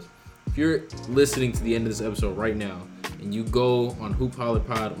 how about this? If you're listening to the end of this episode right now, and you go on Hoop Holler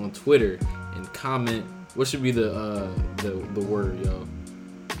Pod on Twitter and comment, what should be the word, yo?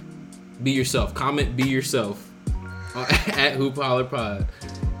 Be yourself. Comment be yourself at Hoop Holler Pod.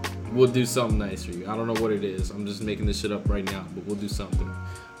 We'll do something nice for you. I don't know what it is. I'm just making this shit up right now, but we'll do something.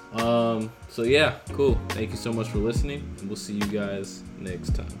 So yeah, cool. Thank you so much for listening, and we'll see you guys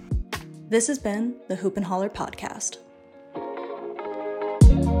next time. This has been the Hoop and Holler Podcast.